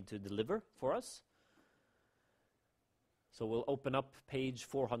does it need to deliver for us? So we'll open up page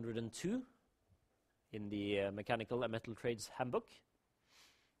 402 in the Mechanical and Metal Trades Handbook,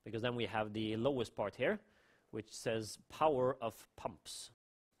 because then we have the lowest part here, which says power of pumps.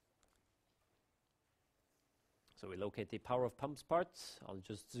 So we locate the power of pumps part. I'll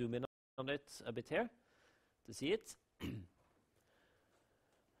just zoom in on it a bit here to see it.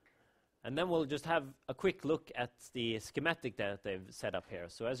 And then we'll just have a quick look at the schematic that they've set up here.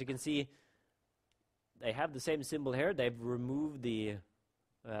 So as you can see, they have the same symbol here. They've removed the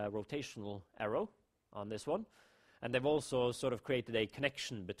rotational arrow on this one. And they've also sort of created a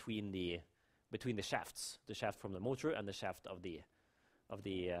connection between the shafts, the shaft from the motor and the shaft of the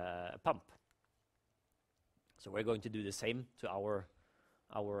pump. So we're going to do the same to our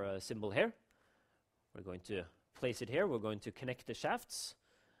symbol here. We're going to place it here. We're going to connect the shafts,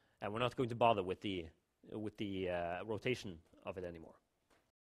 and we're not going to bother with the rotation of it anymore.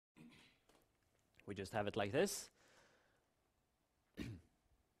 We just have it like this.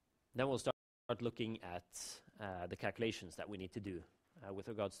 Then we'll start looking at the calculations that we need to do with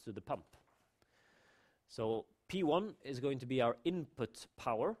regards to the pump. So P1 is going to be our input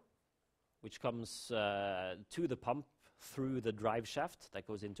power, which comes to the pump through the drive shaft that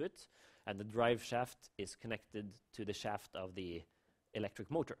goes into it, and the drive shaft is connected to the shaft of the electric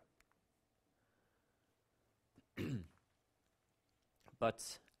motor.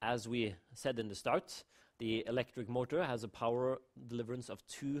 But as we said in the start, the electric motor has a power deliverance of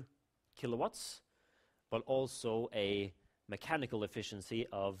 2 kilowatts, but also a mechanical efficiency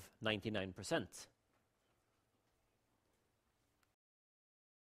of 99%.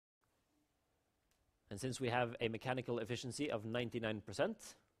 And since we have a mechanical efficiency of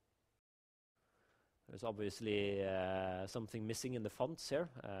 99%, there's obviously something missing in the fonts here.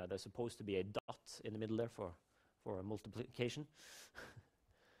 There's supposed to be a dot in the middle there for a multiplication.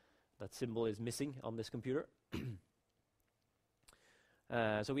 That symbol is missing on this computer.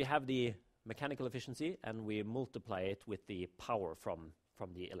 So we have the mechanical efficiency, and we multiply it with the power from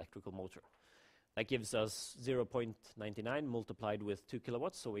the electrical motor. That gives us 0.99 multiplied with 2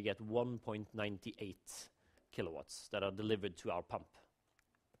 kilowatts, so we get 1.98 kilowatts that are delivered to our pump.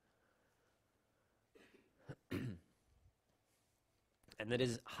 And it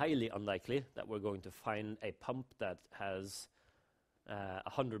is highly unlikely that we're going to find a pump that has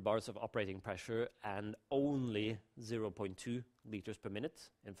 100 bars of operating pressure and only 0.2 liters per minute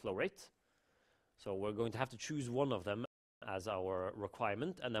in flow rate. So we're going to have to choose one of them as our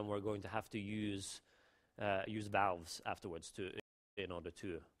requirement, and then we're going to have to use valves afterwards in order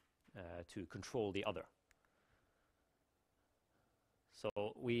to control the other.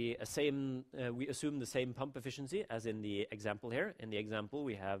 So we assume the same pump efficiency as in the example here. In the example,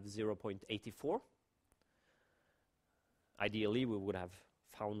 we have 0.84. Ideally, we would have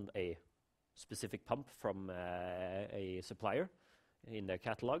found a specific pump from a supplier. in their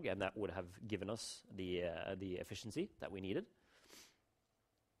catalog, and that would have given us the efficiency that we needed.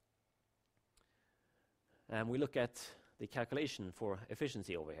 And we look at the calculation for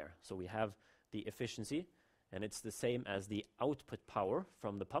efficiency over here. So we have the efficiency, and it's the same as the output power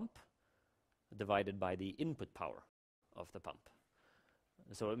from the pump divided by the input power of the pump.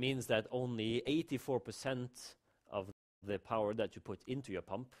 So it means that only 84% of the power that you put into your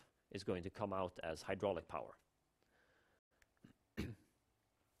pump is going to come out as hydraulic power.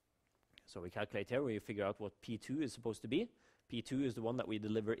 So we calculate here, we figure out what P2 is supposed to be. P2 is the one that we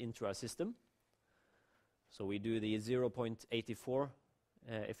deliver into our system. So we do the 0.84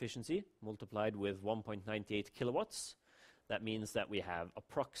 efficiency multiplied with 1.98 kilowatts. That means that we have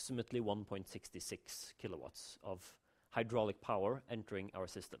approximately 1.66 kilowatts of hydraulic power entering our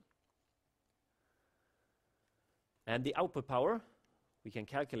system. And the output power, we can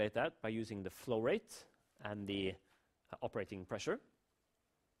calculate that by using the flow rate and the operating pressure,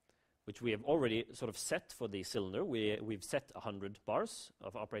 which we have already sort of set for the cylinder. We've set 100 bars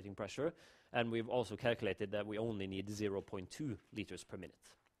of operating pressure, and we've also calculated that we only need 0.2 liters per minute.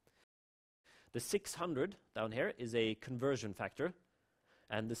 The 600 down here is a conversion factor,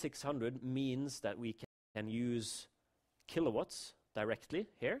 and the 600 means that we can use kilowatts directly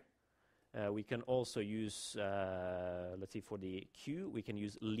here. We can also use, let's see, for the Q, we can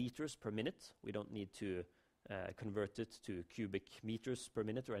use liters per minute. We don't need to convert it to cubic meters per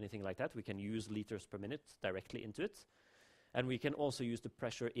minute or anything like that. We can use liters per minute directly into it. And we can also use the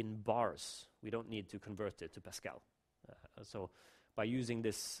pressure in bars. We don't need to convert it to Pascal. So by using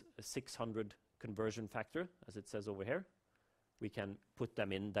this 600 conversion factor, as it says over here, we can put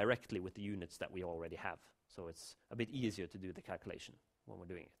them in directly with the units that we already have. So it's a bit easier to do the calculation when we're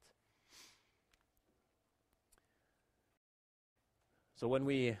doing it. So when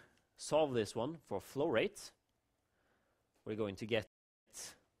we solve this one for flow rate, we're going to get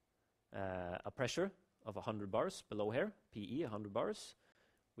a pressure of 100 bars below here, PE 100 bars.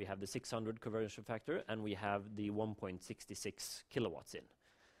 We have the 600 conversion factor, and we have the 1.66 kilowatts in.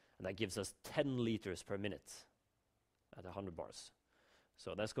 And that gives us 10 liters per minute at 100 bars.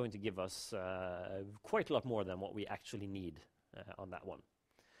 So that's going to give us quite a lot more than what we actually need on that one.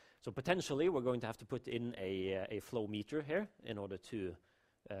 So potentially we're going to have to put in a flow meter here in order to,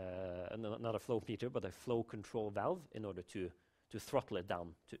 not a flow meter, but a flow control valve in order to throttle it down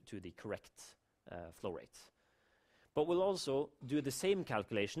to the correct flow rate. But we'll also do the same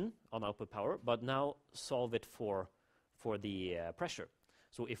calculation on output power, but now solve it for the pressure.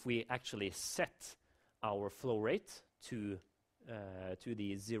 So if we actually set our flow rate to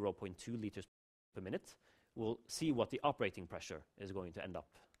the 0.2 liters per minute, we'll see what the operating pressure is going to end up.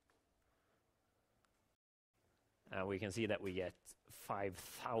 We can see that we get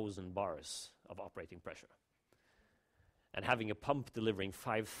 5,000 bars of operating pressure. And having a pump delivering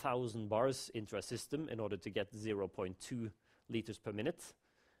 5,000 bars into a system in order to get 0.2 liters per minute,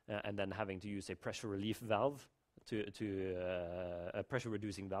 and then having to use a pressure relief valve, a pressure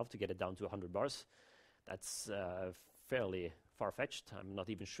reducing valve to get it down to 100 bars, that's fairly far-fetched. I'm not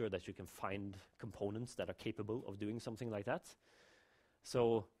even sure that you can find components that are capable of doing something like that.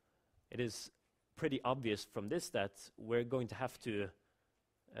 So it is pretty obvious from this that we're going to have to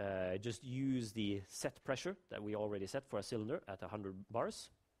just use the set pressure that we already set for a cylinder at 100 bars,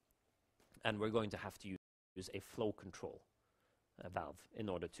 and we're going to have to use a flow control valve in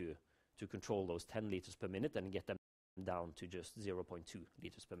order to control those 10 liters per minute and get them down to just 0.2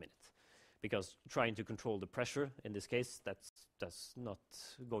 liters per minute. Because trying to control the pressure in this case, that's not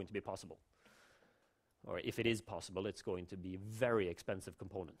going to be possible. Or if it is possible, it's going to be very expensive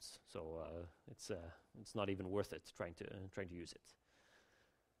components. So it's not even worth it trying to use it.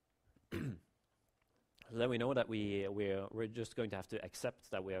 Then we know that we're just going to have to accept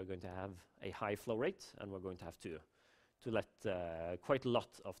that we are going to have a high flow rate, and we're going to have to let quite a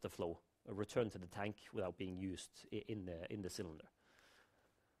lot of the flow return to the tank without being used in the cylinder.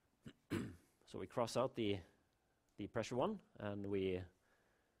 So we cross out the pressure one, and we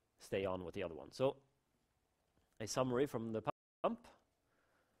stay on with the other one. So a summary from the pump.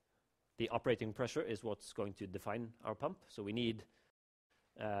 The operating pressure is what's going to define our pump. So we need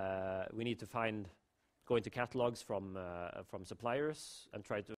to go into catalogs from suppliers and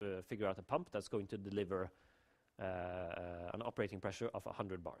try to figure out a pump that's going to deliver an operating pressure of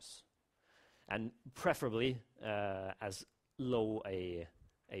 100 bars, and preferably as low a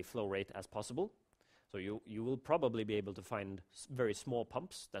flow rate as possible. So you will probably be able to find very small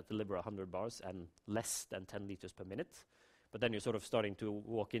pumps that deliver 100 bars and less than 10 liters per minute. But then you're sort of starting to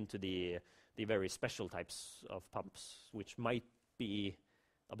walk into the very special types of pumps, which might be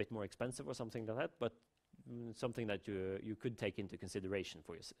a bit more expensive or something like that, but something that you could take into consideration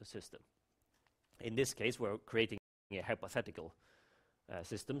for your system. In this case, we're creating a hypothetical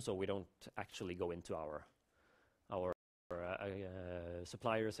system, so we don't actually go into our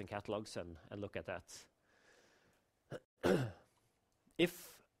suppliers and catalogs and look at that. If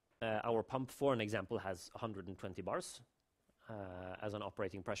our pump, for an example, has 120 bars as an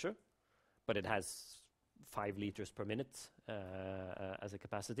operating pressure, but it has 5 liters per minute as a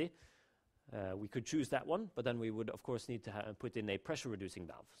capacity, we could choose that one, but then we would, of course, need to put in a pressure-reducing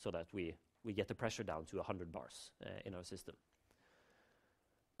valve so that we get the pressure down to 100 bars in our system.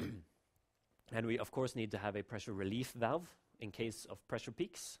 And we, of course, need to have a pressure relief valve in case of pressure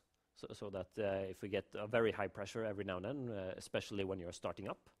peaks, so that if we get a very high pressure every now and then, especially when you're starting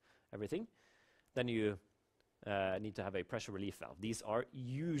up everything, then you need to have a pressure relief valve. These are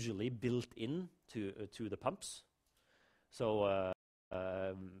usually built in to the pumps, so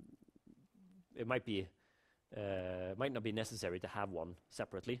it might not be necessary to have one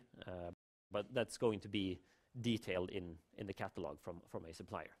separately, but that's going to be detailed in the catalog from a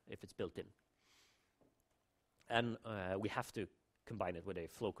supplier if it's built in. And we have to combine it with a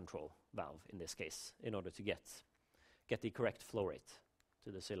flow control valve in this case in order to get the correct flow rate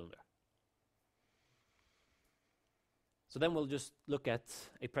to the cylinder. So then we'll just look at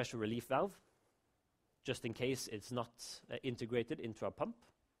a pressure relief valve, just in case it's not integrated into our pump.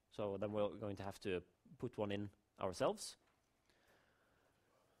 So then we're going to have to put one in ourselves.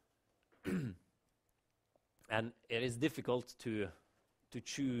 And it is difficult to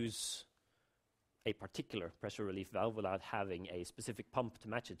choose a particular pressure relief valve without having a specific pump to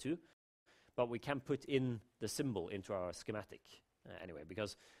match it to, but we can put in the symbol into our schematic anyway,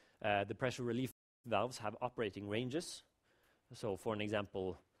 because the pressure relief valves have operating ranges. So for an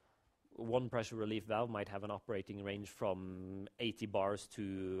example, one pressure relief valve might have an operating range from 80 bars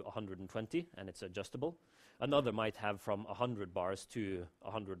to 120, and it's adjustable. Another might have from 100 bars to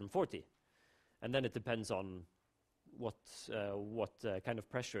 140. And then it depends on what kind of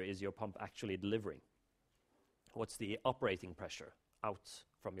pressure is your pump actually delivering. What's the operating pressure out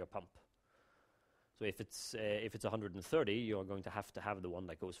from your pump? So if it's 130, you're going to have the one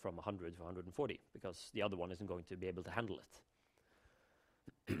that goes from 100 to 140, because the other one isn't going to be able to handle it.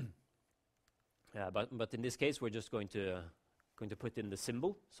 But in this case, we're just going to put in the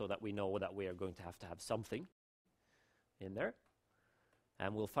symbol so that we know that we are going to have something in there.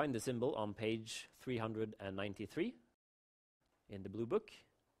 And we'll find the symbol on page 393 in the blue book,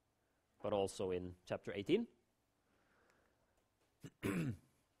 but also in chapter 18. And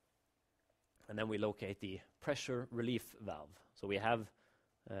then we locate the pressure relief valve. So we have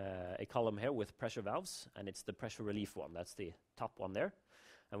a column here with pressure valves, and it's the pressure relief one. That's the top one there.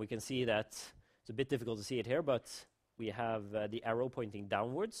 And we can see that it's a bit difficult to see it here, but we have the arrow pointing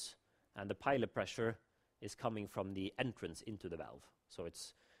downwards, and the pilot pressure is coming from the entrance into the valve. So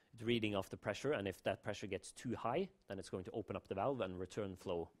it's reading off the pressure, and if that pressure gets too high, then it's going to open up the valve and return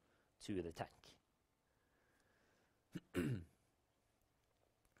flow to the tank.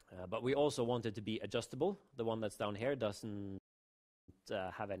 But we also want it to be adjustable. The one that's down here doesn't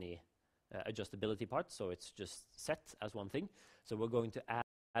have any adjustability part, so it's just set as one thing. So we're going to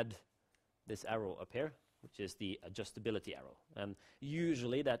add this arrow up here, which is the adjustability arrow. And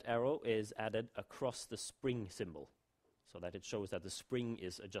usually that arrow is added across the spring symbol, so that it shows that the spring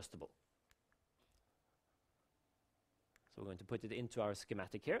is adjustable. So we're going to put it into our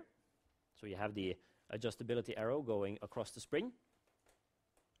schematic here. So you have the adjustability arrow going across the spring.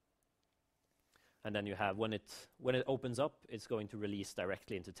 And then you have, when it opens up, it's going to release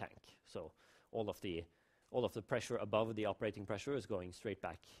directly into tank. So all of the pressure above the operating pressure is going straight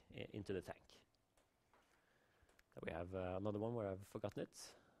back into the tank. We have another one where I've forgotten it.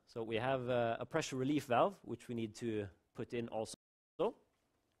 So we have a pressure relief valve, which we need to put in also.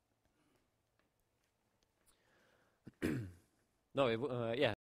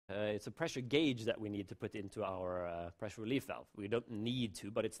 It's a pressure gauge that we need to put into our pressure relief valve. We don't need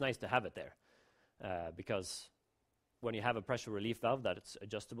to, but it's nice to have it there. Because when you have a pressure relief valve that it's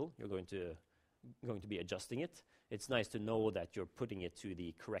adjustable, you're going to be adjusting it. It's nice to know that you're putting it to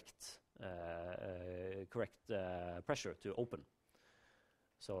the correct pressure to open.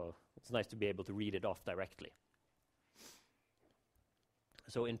 So it's nice to be able to read it off directly.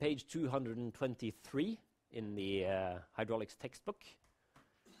 So in page 223 in the hydraulics textbook,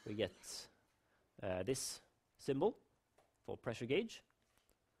 we get this symbol for pressure gauge.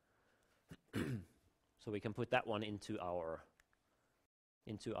 So we can put that one into our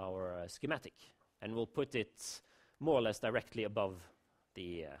schematic, and we'll put it more or less directly above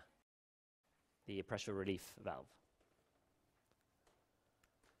the pressure relief valve.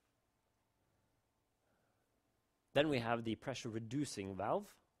 Then we have the pressure reducing valve.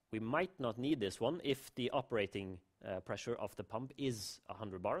 We might not need this one if the operating pressure of the pump is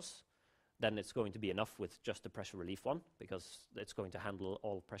 100 bars. Then it's going to be enough with just the pressure relief one, because it's going to handle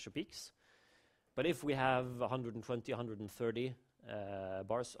all pressure peaks. But if we have 120, 130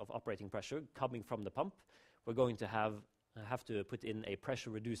 bars of operating pressure coming from the pump, we're going to have to put in a pressure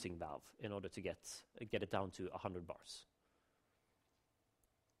reducing valve in order to get it down to 100 bars.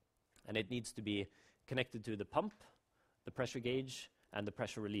 And it needs to be connected to the pump, the pressure gauge, and the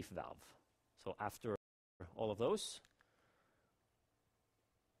pressure relief valve. So after all of those,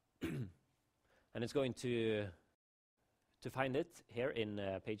 and it's going to find it here in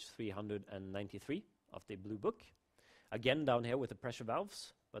page 393 of the blue book. Again, down here with the pressure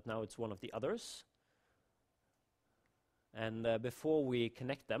valves, but now it's one of the others. And before we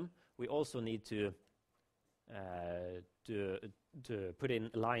connect them, we also need to put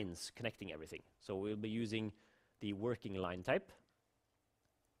in lines connecting everything. So we'll be using the working line type.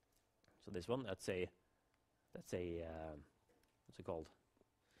 So this one, that's a what's it called?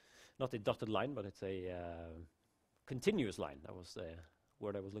 Not a dotted line, but it's a continuous line. That was the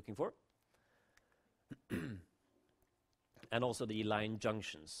word I was looking for. And also the line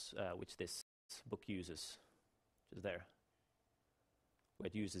junctions, which this book uses, which is there, where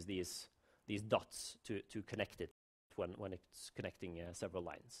it uses these dots to connect it when it's connecting several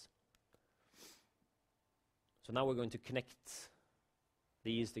lines. So now we're going to connect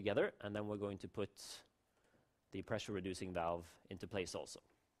these together, and then we're going to put the pressure reducing valve into place also.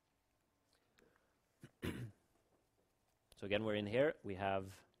 So again, we're in here. We have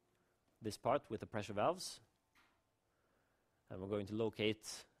this part with the pressure valves, and we're going to locate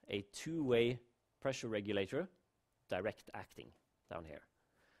a two-way pressure regulator, direct acting, down here.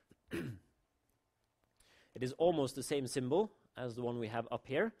 It is almost the same symbol as the one we have up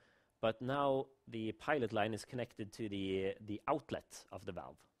here, but now the pilot line is connected to the outlet of the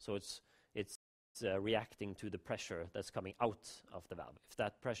valve. So it's reacting to the pressure that's coming out of the valve. If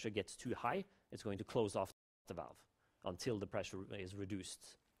that pressure gets too high, it's going to close off the valve until the pressure is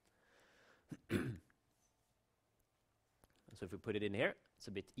reduced. So if we put it in here, it's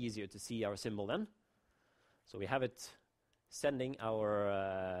a bit easier to see our symbol then. So we have it sending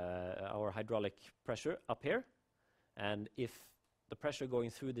our hydraulic pressure up here, and if the pressure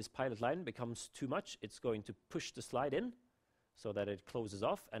going through this pilot line becomes too much, it's going to push the slide in so that it closes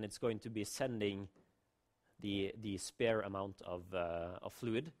off, and it's going to be sending the spare amount of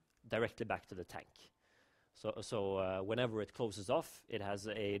fluid directly back to the tank. So whenever it closes off, it has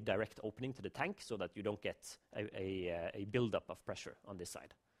a direct opening to the tank so that you don't get a buildup of pressure on this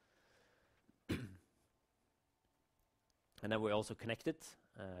side. And then we also connect it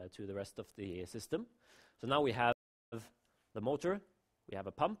to the rest of the system. So now we have the motor, we have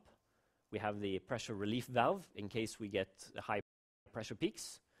a pump, we have the pressure relief valve in case we get high pressure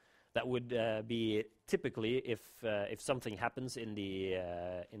peaks. That would be typically if something happens in the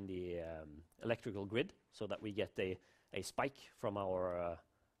electrical grid, so that we get a spike from our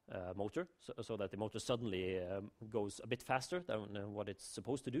motor, so that the motor suddenly goes a bit faster than what it's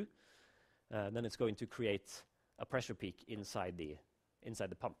supposed to do. Then it's going to create a pressure peak inside the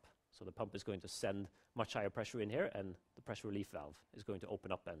pump. So the pump is going to send much higher pressure in here, and the pressure relief valve is going to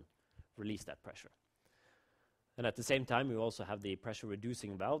open up and release that pressure. And at the same time, we also have the pressure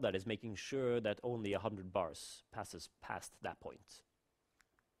reducing valve that is making sure that only 100 bars passes past that point.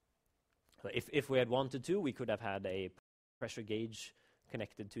 So if we had wanted to, we could have had a pressure gauge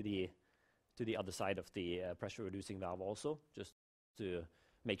connected to the other side of the pressure reducing valve also, just to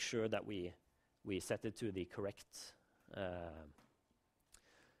make sure that we set it to the correct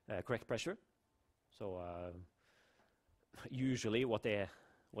pressure. So usually what they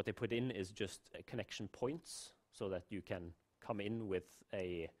put in is just connection points, so that you can come in with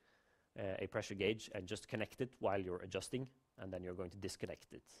a pressure gauge and just connect it while you're adjusting, and then you're going to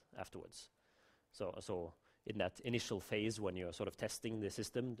disconnect it afterwards. So in that initial phase when you're sort of testing the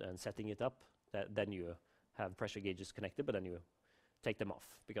system and setting it up, then you have pressure gauges connected, but then you take them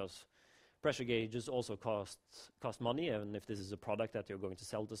off, because pressure gauges also cost money, and if this is a product that you're going to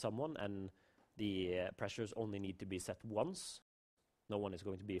sell to someone and the pressures only need to be set once, no one is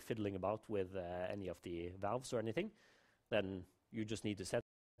going to be fiddling about with any of the valves or anything, then you just need to set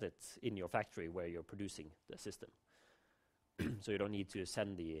it in your factory where you're producing the system. So you don't need to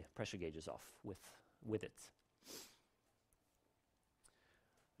send the pressure gauges off with it.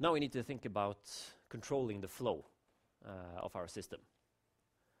 Now we need to think about controlling the flow of our system.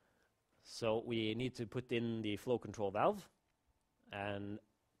 So we need to put in the flow control valve, and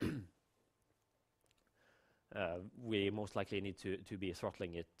we most likely need to be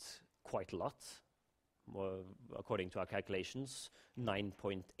throttling it quite a lot. according to our calculations,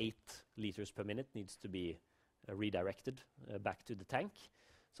 9.8 liters per minute needs to be redirected back to the tank.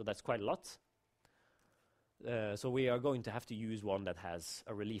 So that's quite a lot. So we are going to have to use one that has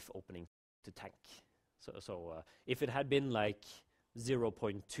a relief opening to tank. So if it had been like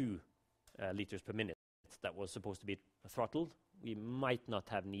 0.2 liters per minute that was supposed to be throttled, we might not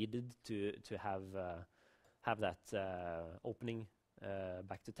have needed to have that opening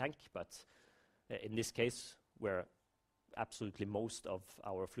back to tank. But in this case, where absolutely most of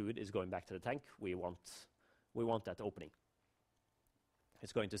our fluid is going back to the tank, we want that opening.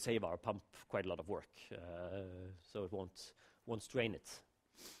 It's going to save our pump quite a lot of work, so it won't strain it.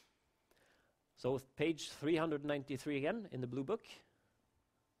 So page 393 again in the blue book.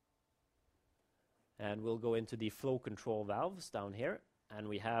 And we'll go into the flow control valves down here. And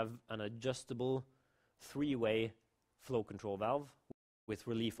we have an adjustable 3-way flow control valve with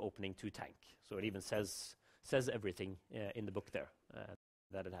relief opening to tank. So it even says everything in the book there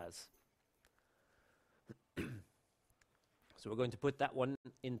that it has. So we're going to put that one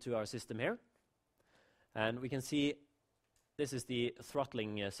into our system here. And we can see this is the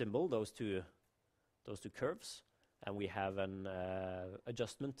throttling symbol, those two curves. And we have an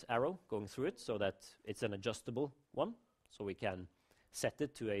adjustment arrow going through it so that it's an adjustable one. So we can set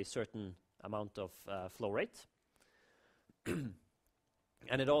it to a certain amount of flow rate. And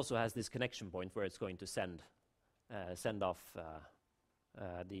it also has this connection point where it's going to send off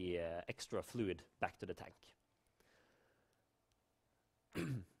the extra fluid back to the tank.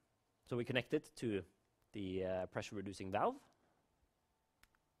 So we connect it to the pressure reducing valve.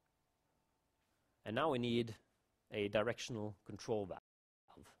 And now we need a directional control valve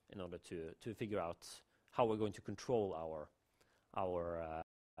in order to figure out how we're going to control our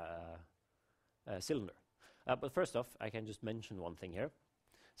cylinder. But first off, I can just mention one thing here.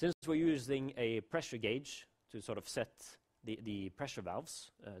 Since we're using a pressure gauge to sort of set the pressure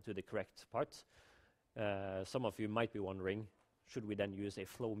valves to the correct part, some of you might be wondering, should we then use a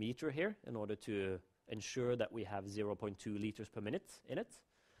flow meter here in order to ensure that we have 0.2 liters per minute in it?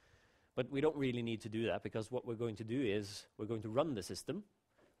 But we don't really need to do that, because what we're going to do is we're going to run the system.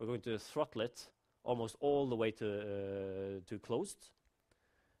 We're going to throttle it almost all the way to closed.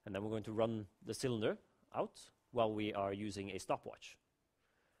 And then we're going to run the cylinder out while we are using a stopwatch.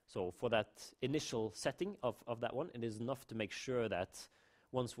 So for that initial setting of that one, it is enough to make sure that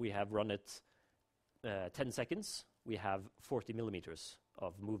once we have run it 10 seconds, we have 40 millimeters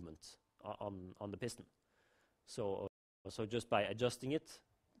of movement on the piston. So just by adjusting it,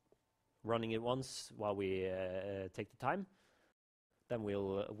 running it once while we take the time, then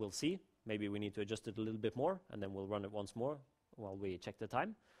we'll see. Maybe we need to adjust it a little bit more, and then we'll run it once more while we check the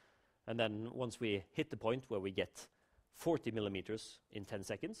time. And then once we hit the point where we get 40 millimeters in 10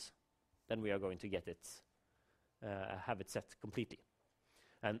 seconds, then we are going to get it, have it set completely.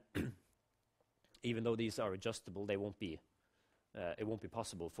 And even though these are adjustable, they won't be it won't be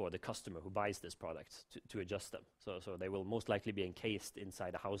possible for the customer who buys this product to adjust them. So they will most likely be encased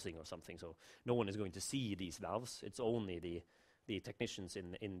inside a housing or something. So no one is going to see these valves. It's only the technicians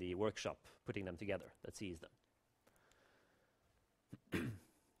in the workshop putting them together that sees them.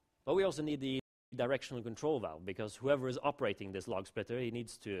 But we also need the directional control valve, because whoever is operating this log splitter, he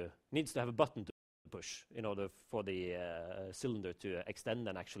needs to have a button to push in order for the cylinder to extend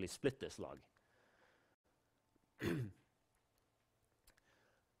and actually split this log.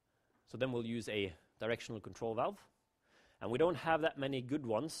 So then we'll use a directional control valve, and we don't have that many good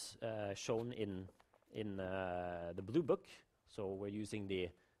ones shown in the blue book, so we're using the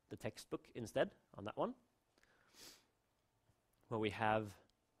textbook instead on that one, where we have,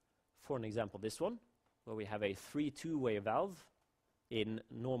 for an example, this one, where we have a 3-2-way valve in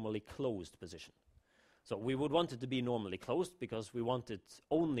normally closed position. So we would want it to be normally closed because we want it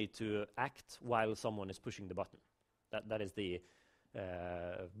only to act while someone is pushing the button. That is the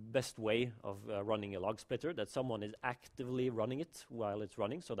best way of running a log splitter, that someone is actively running it while it's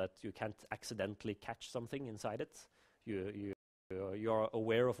running, so that you can't accidentally catch something inside it. You're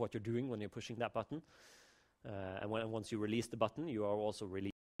aware of what you're doing when you're pushing that button. And once you release the button, you are also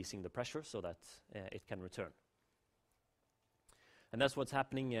releasing the pressure so that it can return. And that's what's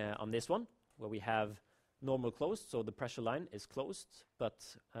happening on this one, where we have normal closed, so the pressure line is closed,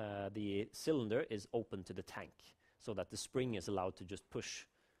 but the cylinder is open to the tank, so that the spring is allowed to just push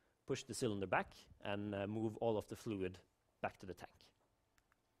the cylinder back and move all of the fluid back to the tank.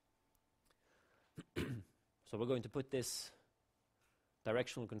 So we're going to put this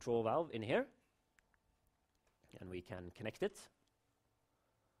directional control valve in here, and we can connect it.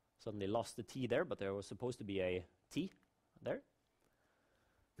 Suddenly lost the T there, but there was supposed to be a T there.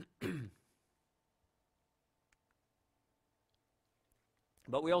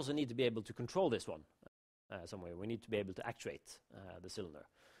 But we also need to be able to control this one some way. We need to be able to actuate the cylinder.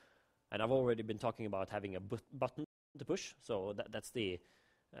 And I've already been talking about having a button to push, so that's the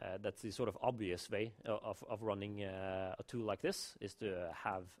sort of obvious way of running a tool like this, is to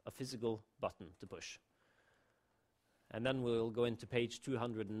have a physical button to push. And then we'll go into page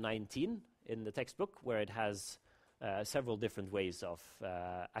 219 in the textbook, where it has several different ways of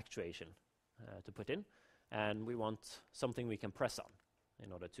actuation to put in. And we want something we can press on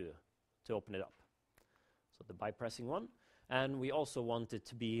in order to open it up. So the by pressing one. And we also want it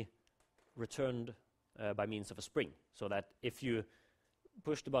to be returned by means of a spring, so that if you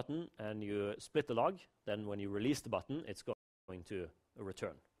push the button and you split the log, then when you release the button, it's going to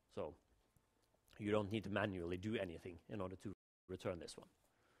return. So you don't need to manually do anything in order to return this one.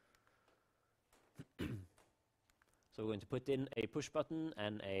 So we're going to put in a push button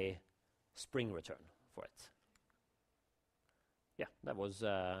and a spring return for it. Yeah, that was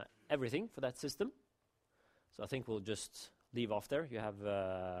everything for that system. So I think we'll just leave off there. You have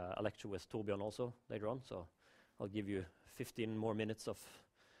a lecture with Torbjørn also later on, so I'll give you 15 more minutes of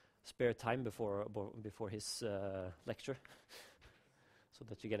spare time before his lecture, so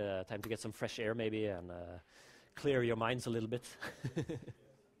that you get time to get some fresh air maybe and clear your minds a little bit.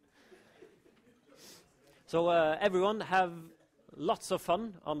 So everyone have lots of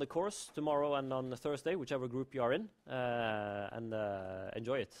fun on the course tomorrow and on Thursday, whichever group you are in, and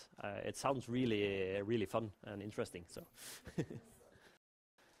enjoy it. It sounds really, really fun and interesting. So.